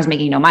do. Even though I was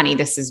making no money,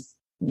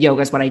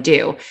 yoga is what I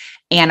do.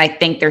 And I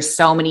think there's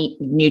so many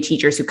new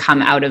teachers who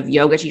come out of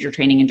yoga teacher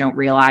training and don't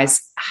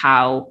realize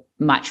how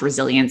much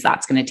resilience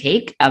that's going to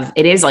take.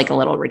 It is like a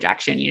little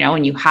rejection,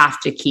 and you have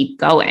to keep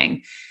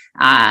going.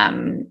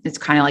 It's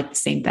kind of like the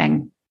same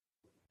thing.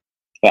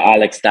 But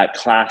Alex, that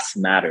class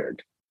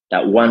mattered.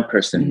 That one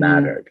person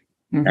mattered.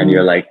 Mm-hmm. And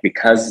you're like,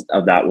 because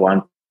of that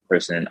one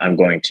person, I'm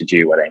going to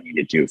do what I need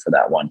to do for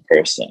that one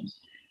person.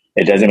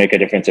 It doesn't make a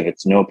difference if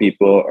it's no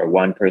people or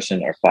 1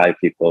 person or 5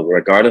 people,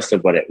 regardless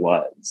of what it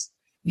was.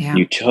 Yeah.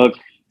 You took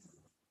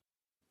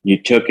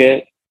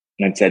it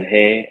and said,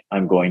 hey,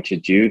 I'm going to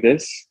do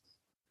this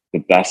the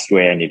best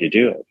way I need to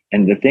do it.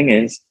 And the thing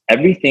is,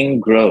 everything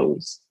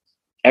grows.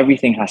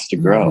 Everything has to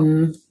grow.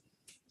 Mm-hmm.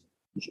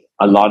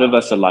 A lot of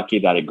us are lucky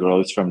that it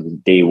grows from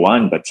day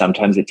one, but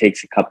sometimes it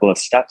takes a couple of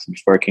steps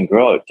before it can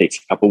grow. It takes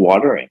a couple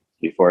waterings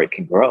before it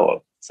can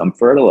grow. some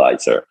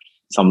fertilizer,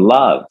 some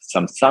love,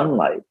 some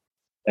sunlight,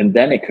 and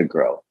then it could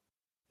grow.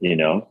 You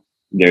know,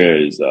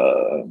 there's,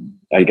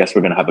 I guess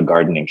we're going to have a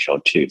gardening show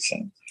too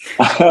soon.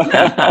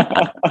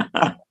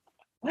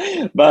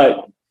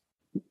 But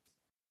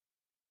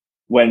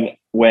when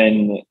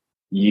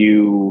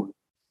you,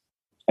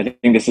 I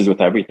think this is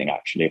with everything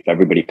actually, if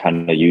everybody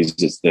kind of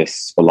uses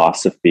this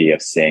philosophy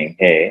of saying,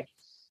 hey,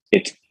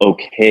 it's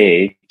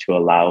okay to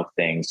allow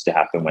things to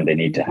happen when they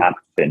need to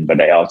happen, but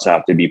I also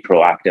have to be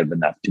proactive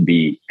enough to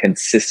be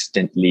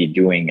consistently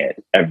doing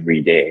it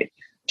every day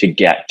to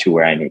get to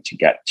where I need to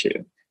get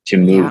to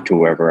move to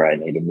wherever I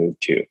need to move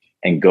to,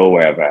 and go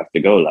wherever I have to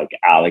go. Like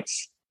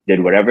Alex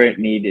did whatever it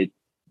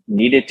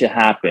needed to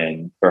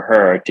happen for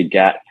her to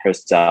get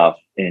herself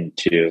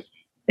into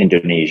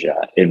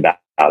Indonesia, in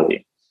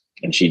Bali.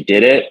 And she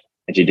did it,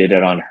 and she did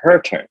it on her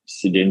terms.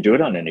 She didn't do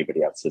it on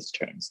anybody else's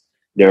terms.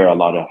 There are a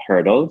lot of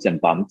hurdles and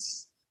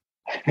bumps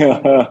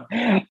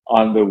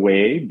on the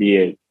way, be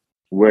it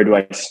where do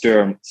I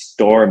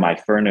store my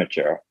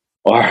furniture,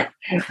 or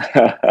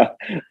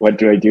what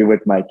do I do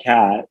with my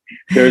cat?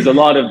 There's a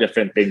lot of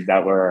different things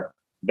that were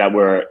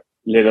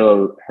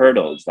little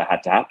hurdles that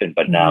had to happen.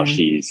 But now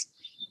she's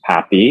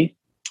happy.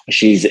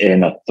 She's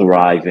in a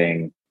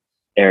thriving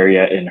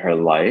area in her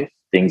life.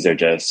 Things are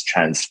just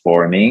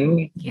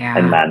transforming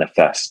and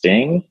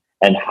manifesting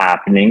and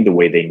happening the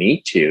way they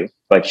need to.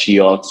 But she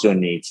also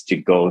needs to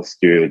go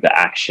through the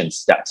action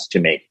steps to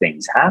make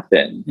things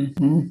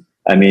happen.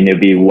 I mean,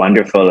 it'd be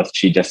wonderful if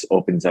she just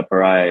opens up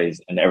her eyes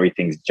and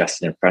everything's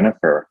just in front of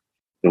her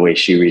the way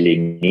she really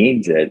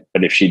needs it.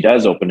 But if she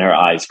does open her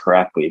eyes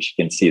correctly, she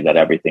can see that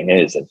everything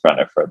is in front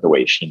of her the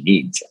way she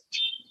needs it.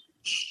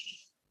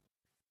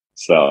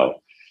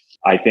 So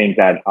I think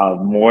that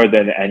more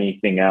than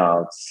anything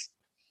else,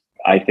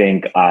 I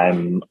think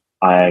I'm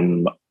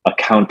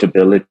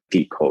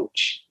accountability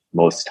coach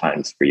most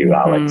times for you,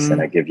 Alex.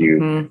 And I give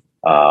you,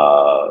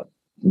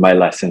 my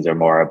lessons are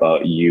more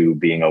about you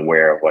being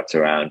aware of what's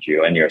around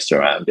you and your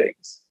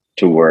surroundings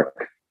to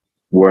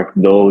work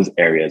those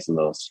areas a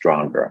little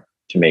stronger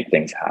to make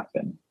things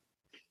happen.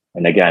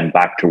 And again,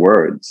 back to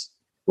words,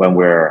 when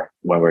we're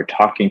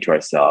talking to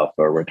ourselves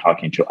or we're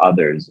talking to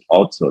others,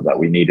 also that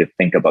we need to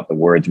think about the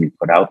words we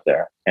put out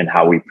there and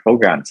how we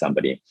program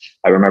somebody.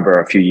 I remember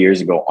a few years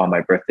ago on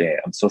my birthday,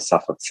 I'm so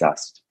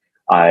self-obsessed.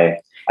 I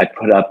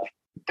put up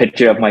a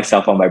picture of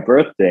myself on my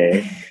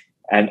birthday,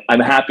 and I'm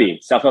happy.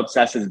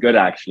 Self-obsessed is good,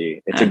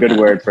 actually. It's a good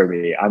word for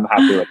me. I'm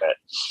happy with it.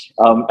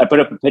 I put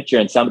up a picture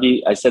and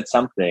I said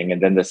something,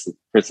 and then this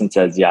person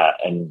says, yeah,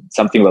 and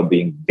something about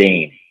being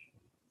vain,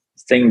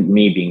 saying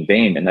me being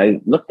vain. And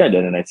I looked at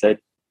it and I said,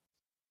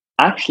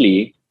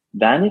 actually,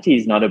 vanity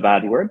is not a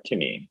bad word to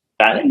me.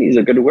 Vanity is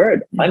a good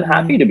word. I'm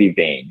happy to be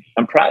vain.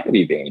 I'm proud to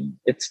be vain.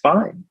 It's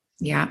fine.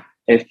 Yeah.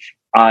 If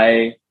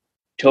I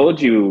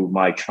told you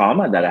my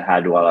trauma that I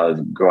had while I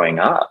was growing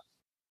up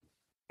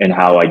and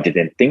how I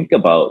didn't think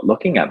about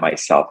looking at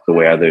myself the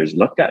way others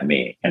looked at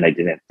me, and I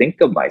didn't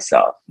think of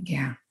myself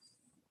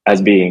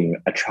as being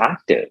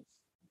attractive,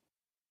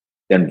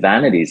 then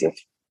vanity is an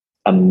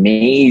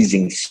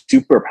amazing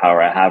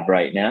superpower I have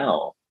right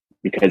now,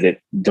 because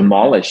it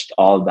demolished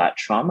all that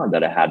trauma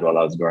that I had while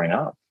I was growing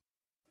up.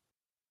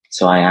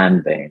 So I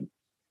am vain.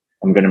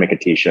 I'm going to make a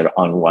t-shirt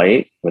on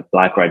white with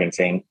black writing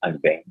saying, I'm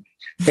vain.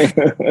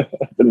 The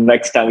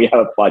next time we have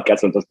a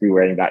podcast, I'll just be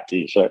wearing that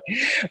t-shirt.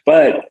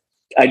 But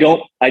I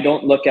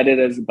don't look at it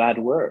as a bad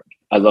word.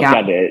 I look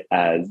at it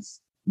as,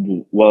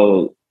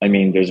 well, I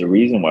mean, there's a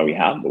reason why we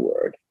have the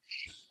word.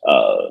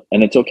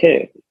 And it's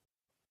okay.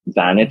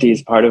 Vanity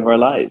is part of our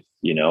life.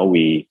 You know,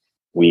 we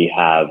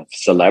have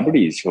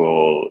celebrities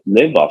who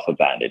live off of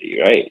vanity,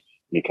 right?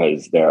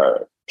 Because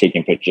they're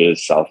taking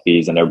pictures,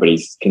 selfies, and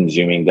everybody's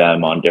consuming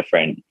them on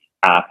different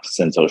apps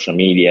and social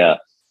media.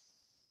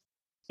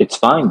 It's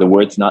fine. The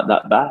word's not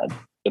that bad.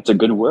 It's a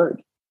good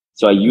word.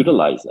 So I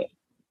utilize it.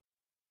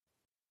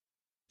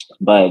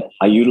 But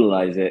I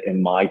utilize it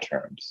in my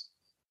terms.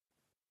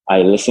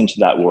 I listen to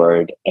that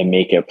word and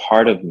make it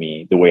part of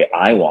me the way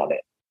I want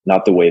it,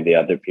 not the way the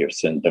other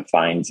person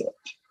defines it.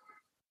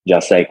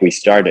 Just like we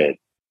started,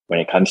 when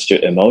it comes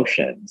to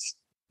emotions,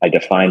 I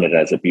define it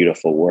as a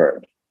beautiful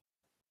word,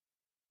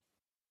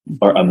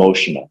 or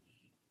emotional.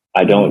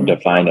 I don't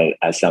define it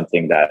as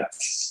something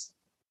that's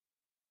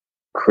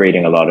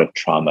creating a lot of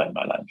trauma in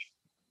my life.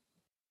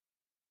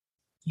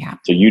 Yeah.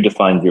 So you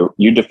define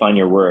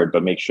your word,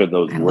 but make sure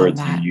those words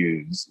you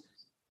use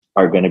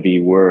are going to be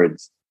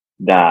words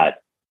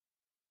that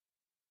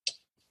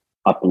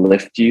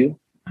uplift you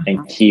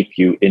and keep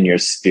you in your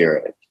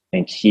spirit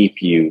and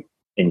keep you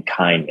in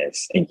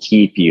kindness and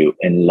keep you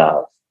in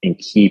love and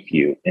keep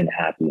you in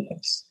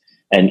happiness.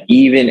 And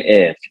even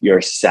if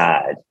you're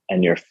sad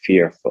and you're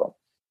fearful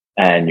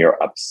and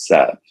you're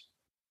upset,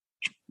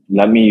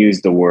 let me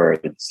use the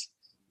words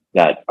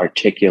that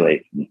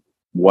articulate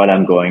what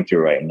I'm going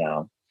through right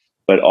now,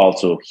 but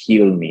also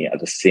heal me at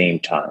the same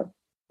time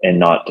and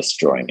not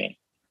destroy me.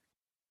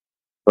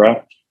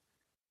 Correct?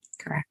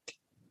 Correct.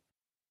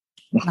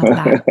 Love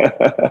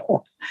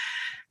that.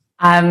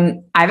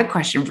 I have a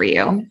question for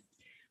you.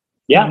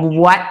 Yeah.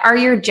 What are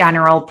your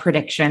general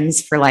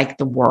predictions for like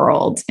the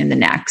world in the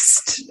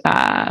next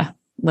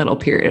little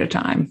period of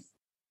time?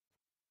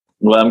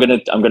 Well, I'm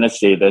gonna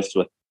say this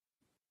with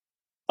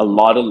a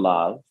lot of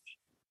love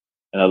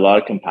and a lot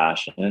of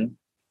compassion.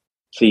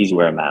 Please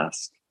wear a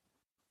mask.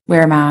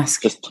 Wear a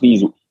mask. Just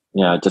please,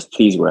 just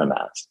please wear a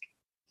mask.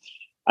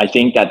 I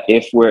think that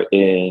if we're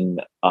in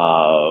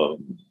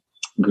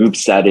group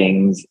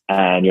settings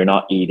and you're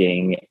not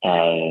eating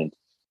and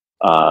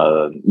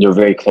you're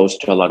very close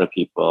to a lot of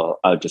people,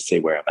 I would just say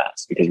wear a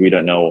mask, because we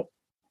don't know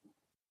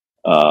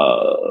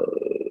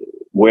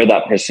where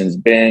that person's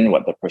been,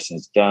 what the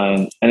person's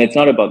done. And it's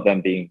not about them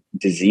being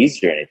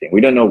diseased or anything.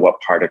 We don't know what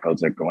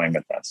particles are going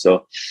with us.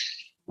 So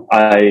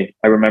I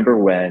remember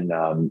when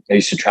I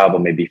used to travel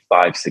maybe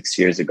 5-6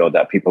 years ago,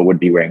 that people would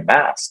be wearing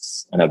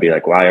masks, and I'd be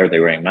like, why are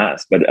they wearing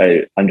masks? But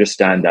I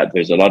understand that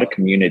there's a lot of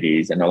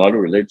communities and a lot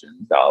of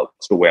religions that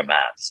also wear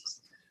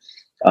masks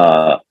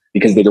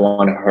because they don't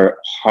want to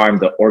harm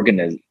the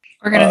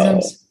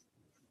Organisms.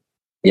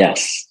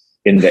 Yes,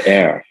 in the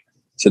air.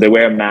 So they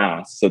wear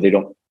masks so they're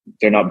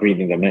not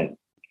breathing them in.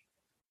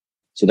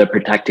 So they're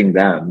protecting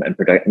them and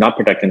not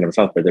protecting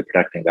themselves, but they're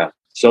protecting them.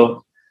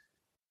 So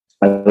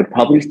I would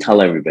probably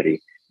tell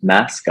everybody,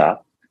 mask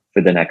up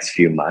for the next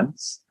few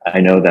months. I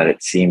know that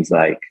it seems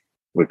like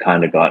we've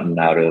kind of gotten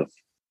out of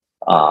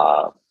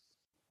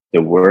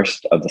the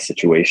worst of the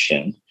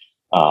situation.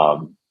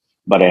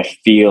 But I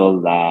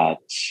feel that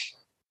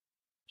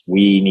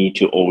we need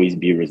to always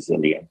be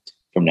resilient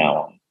from now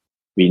on.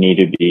 We need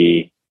to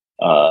be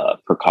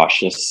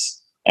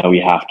precautious, and we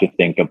have to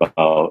think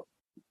about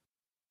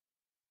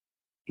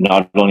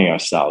not only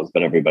ourselves,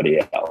 but everybody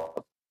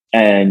else.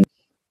 And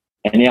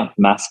yeah,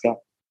 mask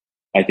up.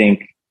 I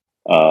think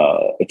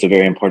it's a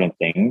very important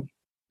thing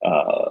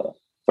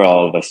for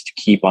all of us to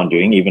keep on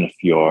doing, even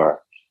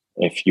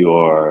if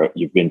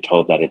you've been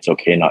told that it's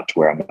okay not to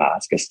wear a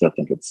mask. I still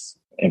think it's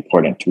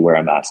important to wear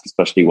a mask,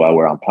 especially while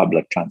we're on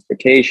public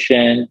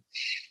transportation,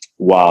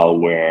 while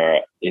we're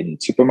in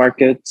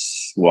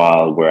supermarkets,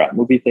 while we're at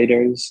movie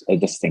theaters. I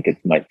just think it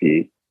might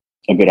be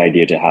a good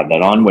idea to have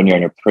that on. When you're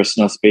in a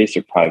personal space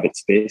or private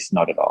space,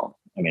 not at all.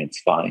 I mean,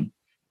 it's fine.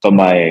 But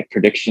my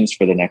predictions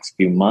for the next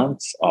few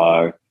months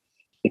are,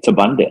 it's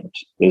abundant.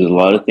 There's a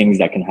lot of things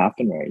that can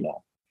happen right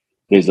now.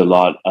 There's a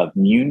lot of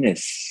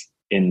newness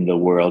in the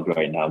world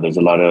right now. There's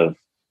a lot of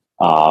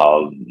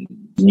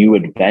new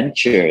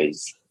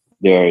adventures.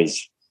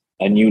 There's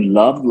a new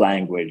love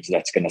language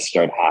that's going to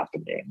start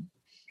happening.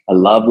 A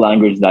love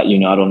language that you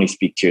not only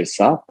speak to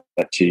yourself,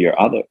 but to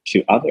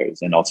others,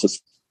 and also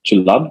to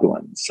loved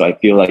ones. So I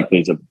feel like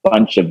there's a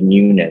bunch of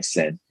newness,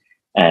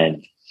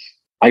 and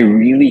I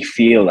really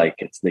feel like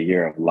it's the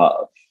year of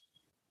love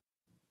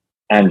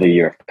and the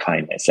year of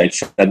kindness. I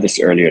said this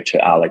earlier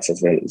to Alex. I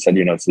said, it's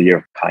the year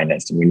of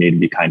kindness, and we need to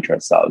be kind to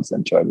ourselves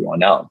and to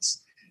everyone else.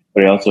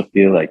 But I also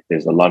feel like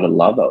there's a lot of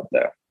love out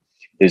there.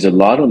 There's a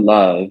lot of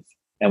love,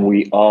 and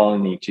we all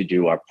need to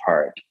do our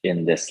part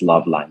in this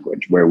love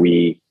language, where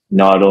we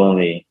not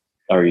only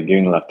are we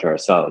giving love to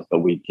ourselves, but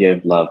we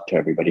give love to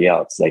everybody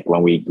else. Like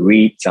when we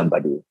greet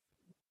somebody,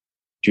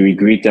 do we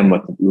greet them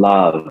with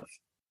love?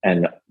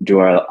 And do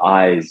our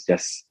eyes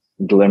just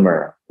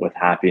glimmer with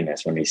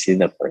happiness when we see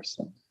the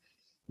person?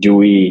 Do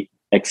we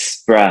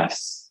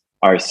express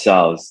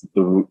ourselves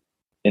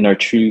in our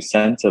true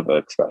sense of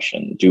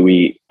expression?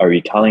 Are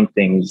we telling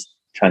things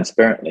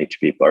transparently to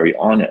people? Are we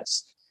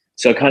honest?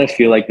 So I kind of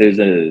feel like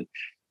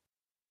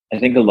I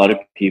think a lot of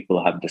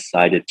people have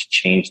decided to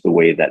change the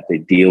way that they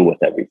deal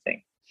with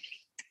everything.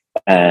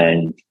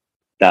 And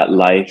that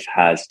life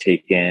has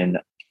taken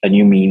a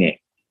new meaning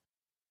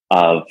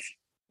of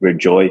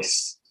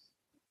rejoice,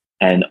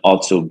 and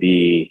also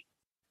be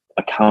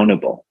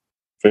accountable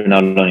for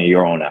not only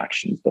your own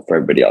actions, but for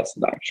everybody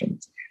else's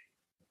actions.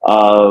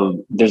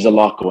 There's a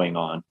lot going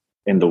on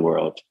in the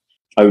world.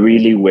 I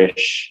really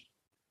wish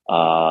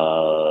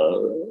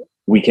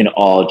we can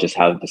all just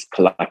have this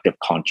collective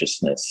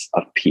consciousness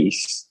of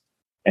peace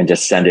and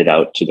just send it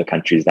out to the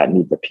countries that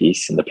need the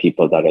peace and the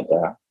people that are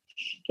there.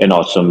 And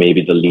also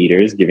maybe the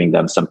leaders, giving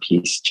them some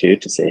peace too,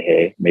 to say,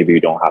 hey, maybe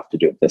we don't have to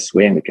do it this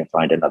way, and we can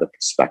find another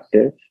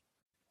perspective,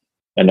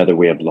 another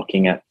way of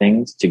looking at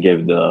things, to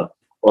give the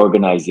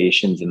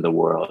organizations in the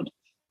world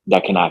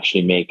that can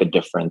actually make a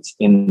difference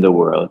in the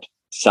world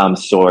some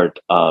sort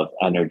of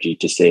energy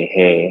to say,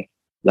 hey,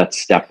 let's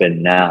step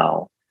in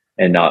now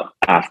and not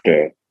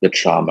after the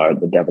trauma or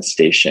the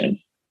devastation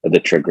or the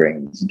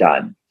triggering is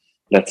done.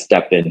 Let's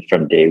step in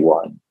from day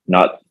one.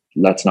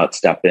 Let's not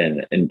step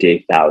in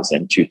day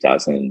 1,000,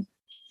 2,000,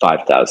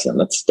 5,000.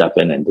 Let's step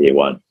in day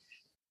one.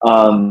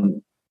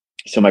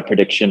 So my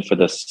prediction for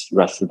this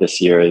rest of this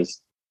year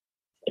is,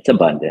 it's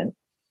abundant.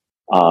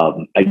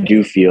 I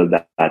do feel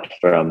that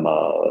from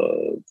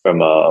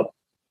a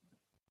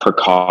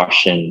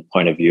precaution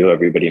point of view,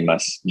 everybody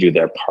must do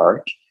their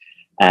part.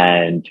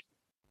 And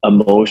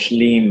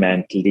emotionally,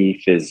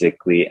 mentally,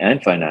 physically,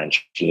 and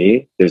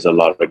financially, there's a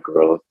lot of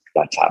growth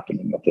that's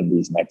happening within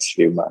these next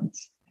few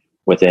months.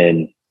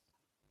 Within,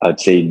 I'd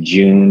say,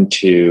 June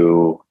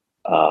to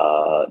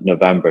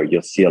November,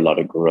 you'll see a lot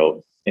of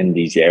growth in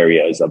these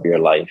areas of your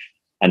life.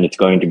 And it's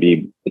going to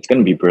be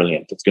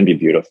brilliant. It's going to be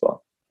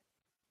beautiful.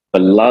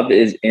 But love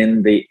is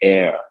in the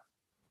air.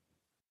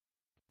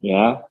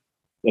 Yeah.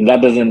 And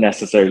that doesn't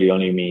necessarily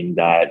only mean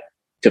that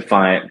to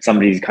find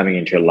somebody's coming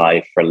into your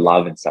life for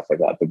love and stuff like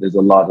that. But there's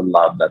a lot of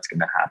love that's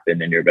going to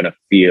happen, and you're going to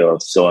feel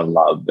so in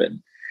love.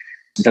 And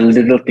the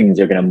little things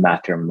are going to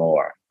matter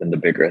more than the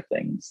bigger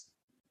things.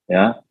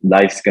 Yeah.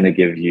 Life's going to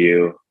give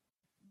you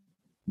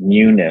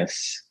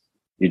newness.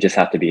 You just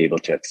have to be able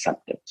to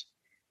accept it.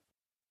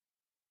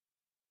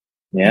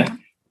 Yeah.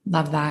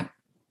 Love that.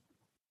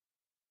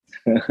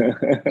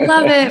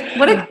 Love it.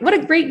 What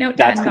a great note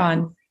to end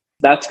on.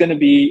 That's going to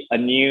be a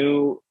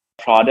new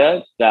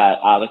product that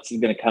Alex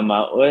is going to come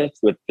out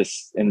with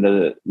this in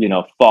the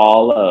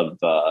fall of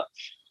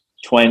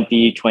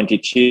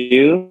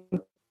 2022.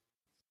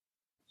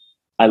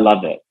 I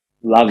love it.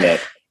 Love it.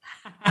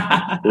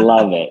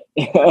 Love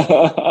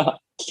it.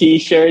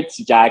 T-shirts,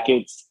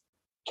 jackets,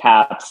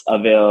 caps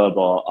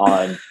available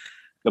on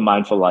the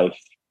Mindful Life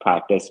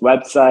Practice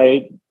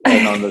website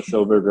and on the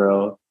Sober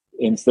Girl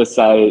Insta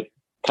site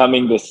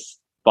coming this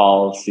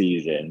fall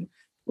season.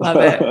 Love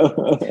it.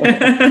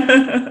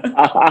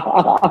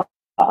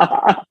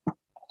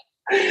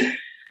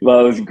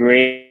 Well, it was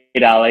great,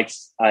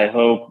 Alex. I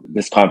hope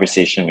this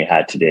conversation we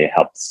had today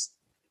helps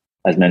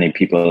as many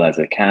people as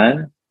it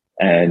can.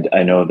 And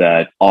I know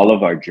that all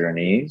of our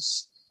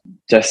journeys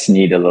just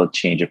need a little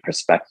change of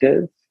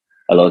perspective,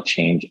 a little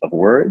change of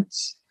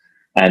words,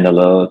 and a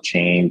little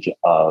change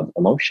of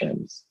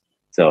emotions.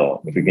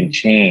 So if we can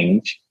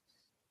change,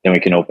 then we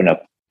can open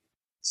up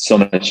so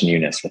much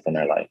newness within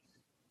our life.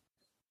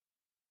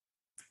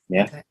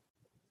 Yeah.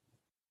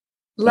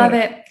 Love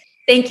it.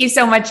 Thank you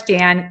so much,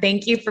 Dan.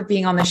 Thank you for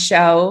being on the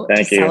show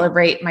to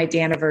celebrate my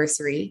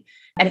Dan-Iversary.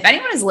 And if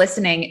anyone is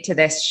listening to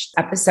this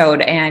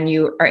episode and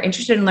you are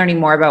interested in learning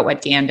more about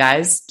what Dan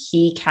does,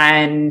 he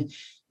can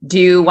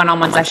do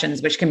one-on-one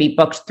sessions, which can be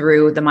booked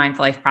through the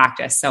Mindful Life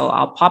Practice. So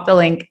I'll pop the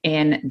link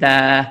in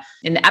the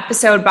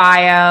episode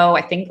bio.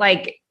 I think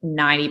like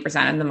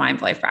 90% of the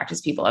Mindful Life Practice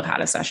people have had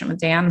a session with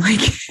Dan. Like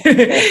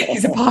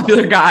he's a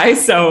popular guy.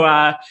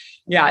 So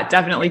yeah,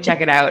 definitely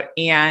check it out.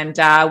 And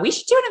we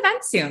should do an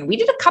event soon. We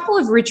did a couple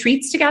of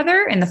retreats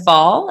together in the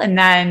fall. And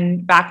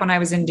then back when I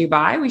was in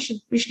Dubai, we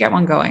should get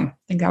one going. I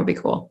think that would be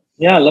cool.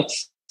 Yeah,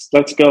 let's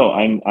go.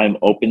 I'm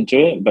open to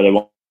it, but I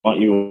want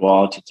you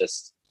all to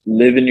just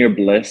live in your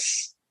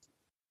bliss,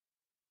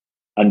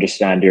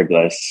 understand your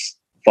bliss,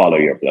 follow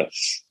your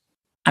bliss.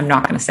 I'm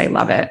not going to say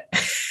love it.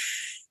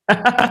 All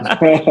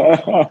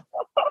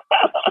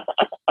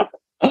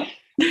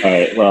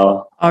right.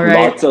 Well,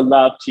 right. Lots of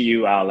love to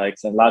you,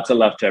 Alex, and lots of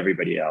love to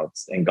everybody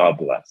else. And God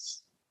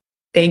bless.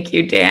 Thank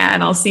you,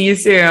 Dan. I'll see you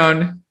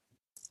soon.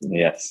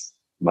 Yes.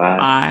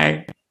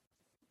 Bye.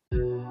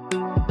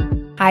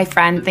 Hi,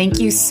 friend. Thank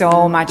you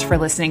so much for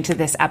listening to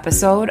this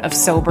episode of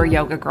Sober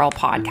Yoga Girl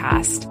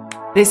podcast.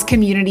 This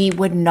community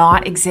would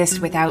not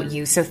exist without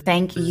you, so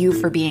thank you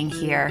for being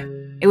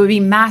here. It would be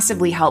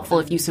massively helpful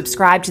if you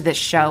subscribe to this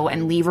show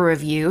and leave a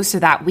review so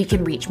that we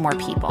can reach more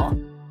people.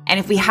 And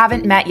if we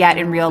haven't met yet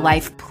in real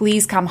life,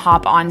 please come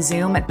hop on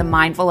Zoom at the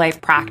Mindful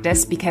Life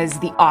Practice, because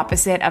the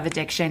opposite of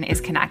addiction is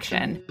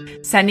connection.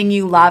 Sending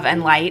you love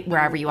and light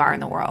wherever you are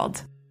in the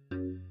world.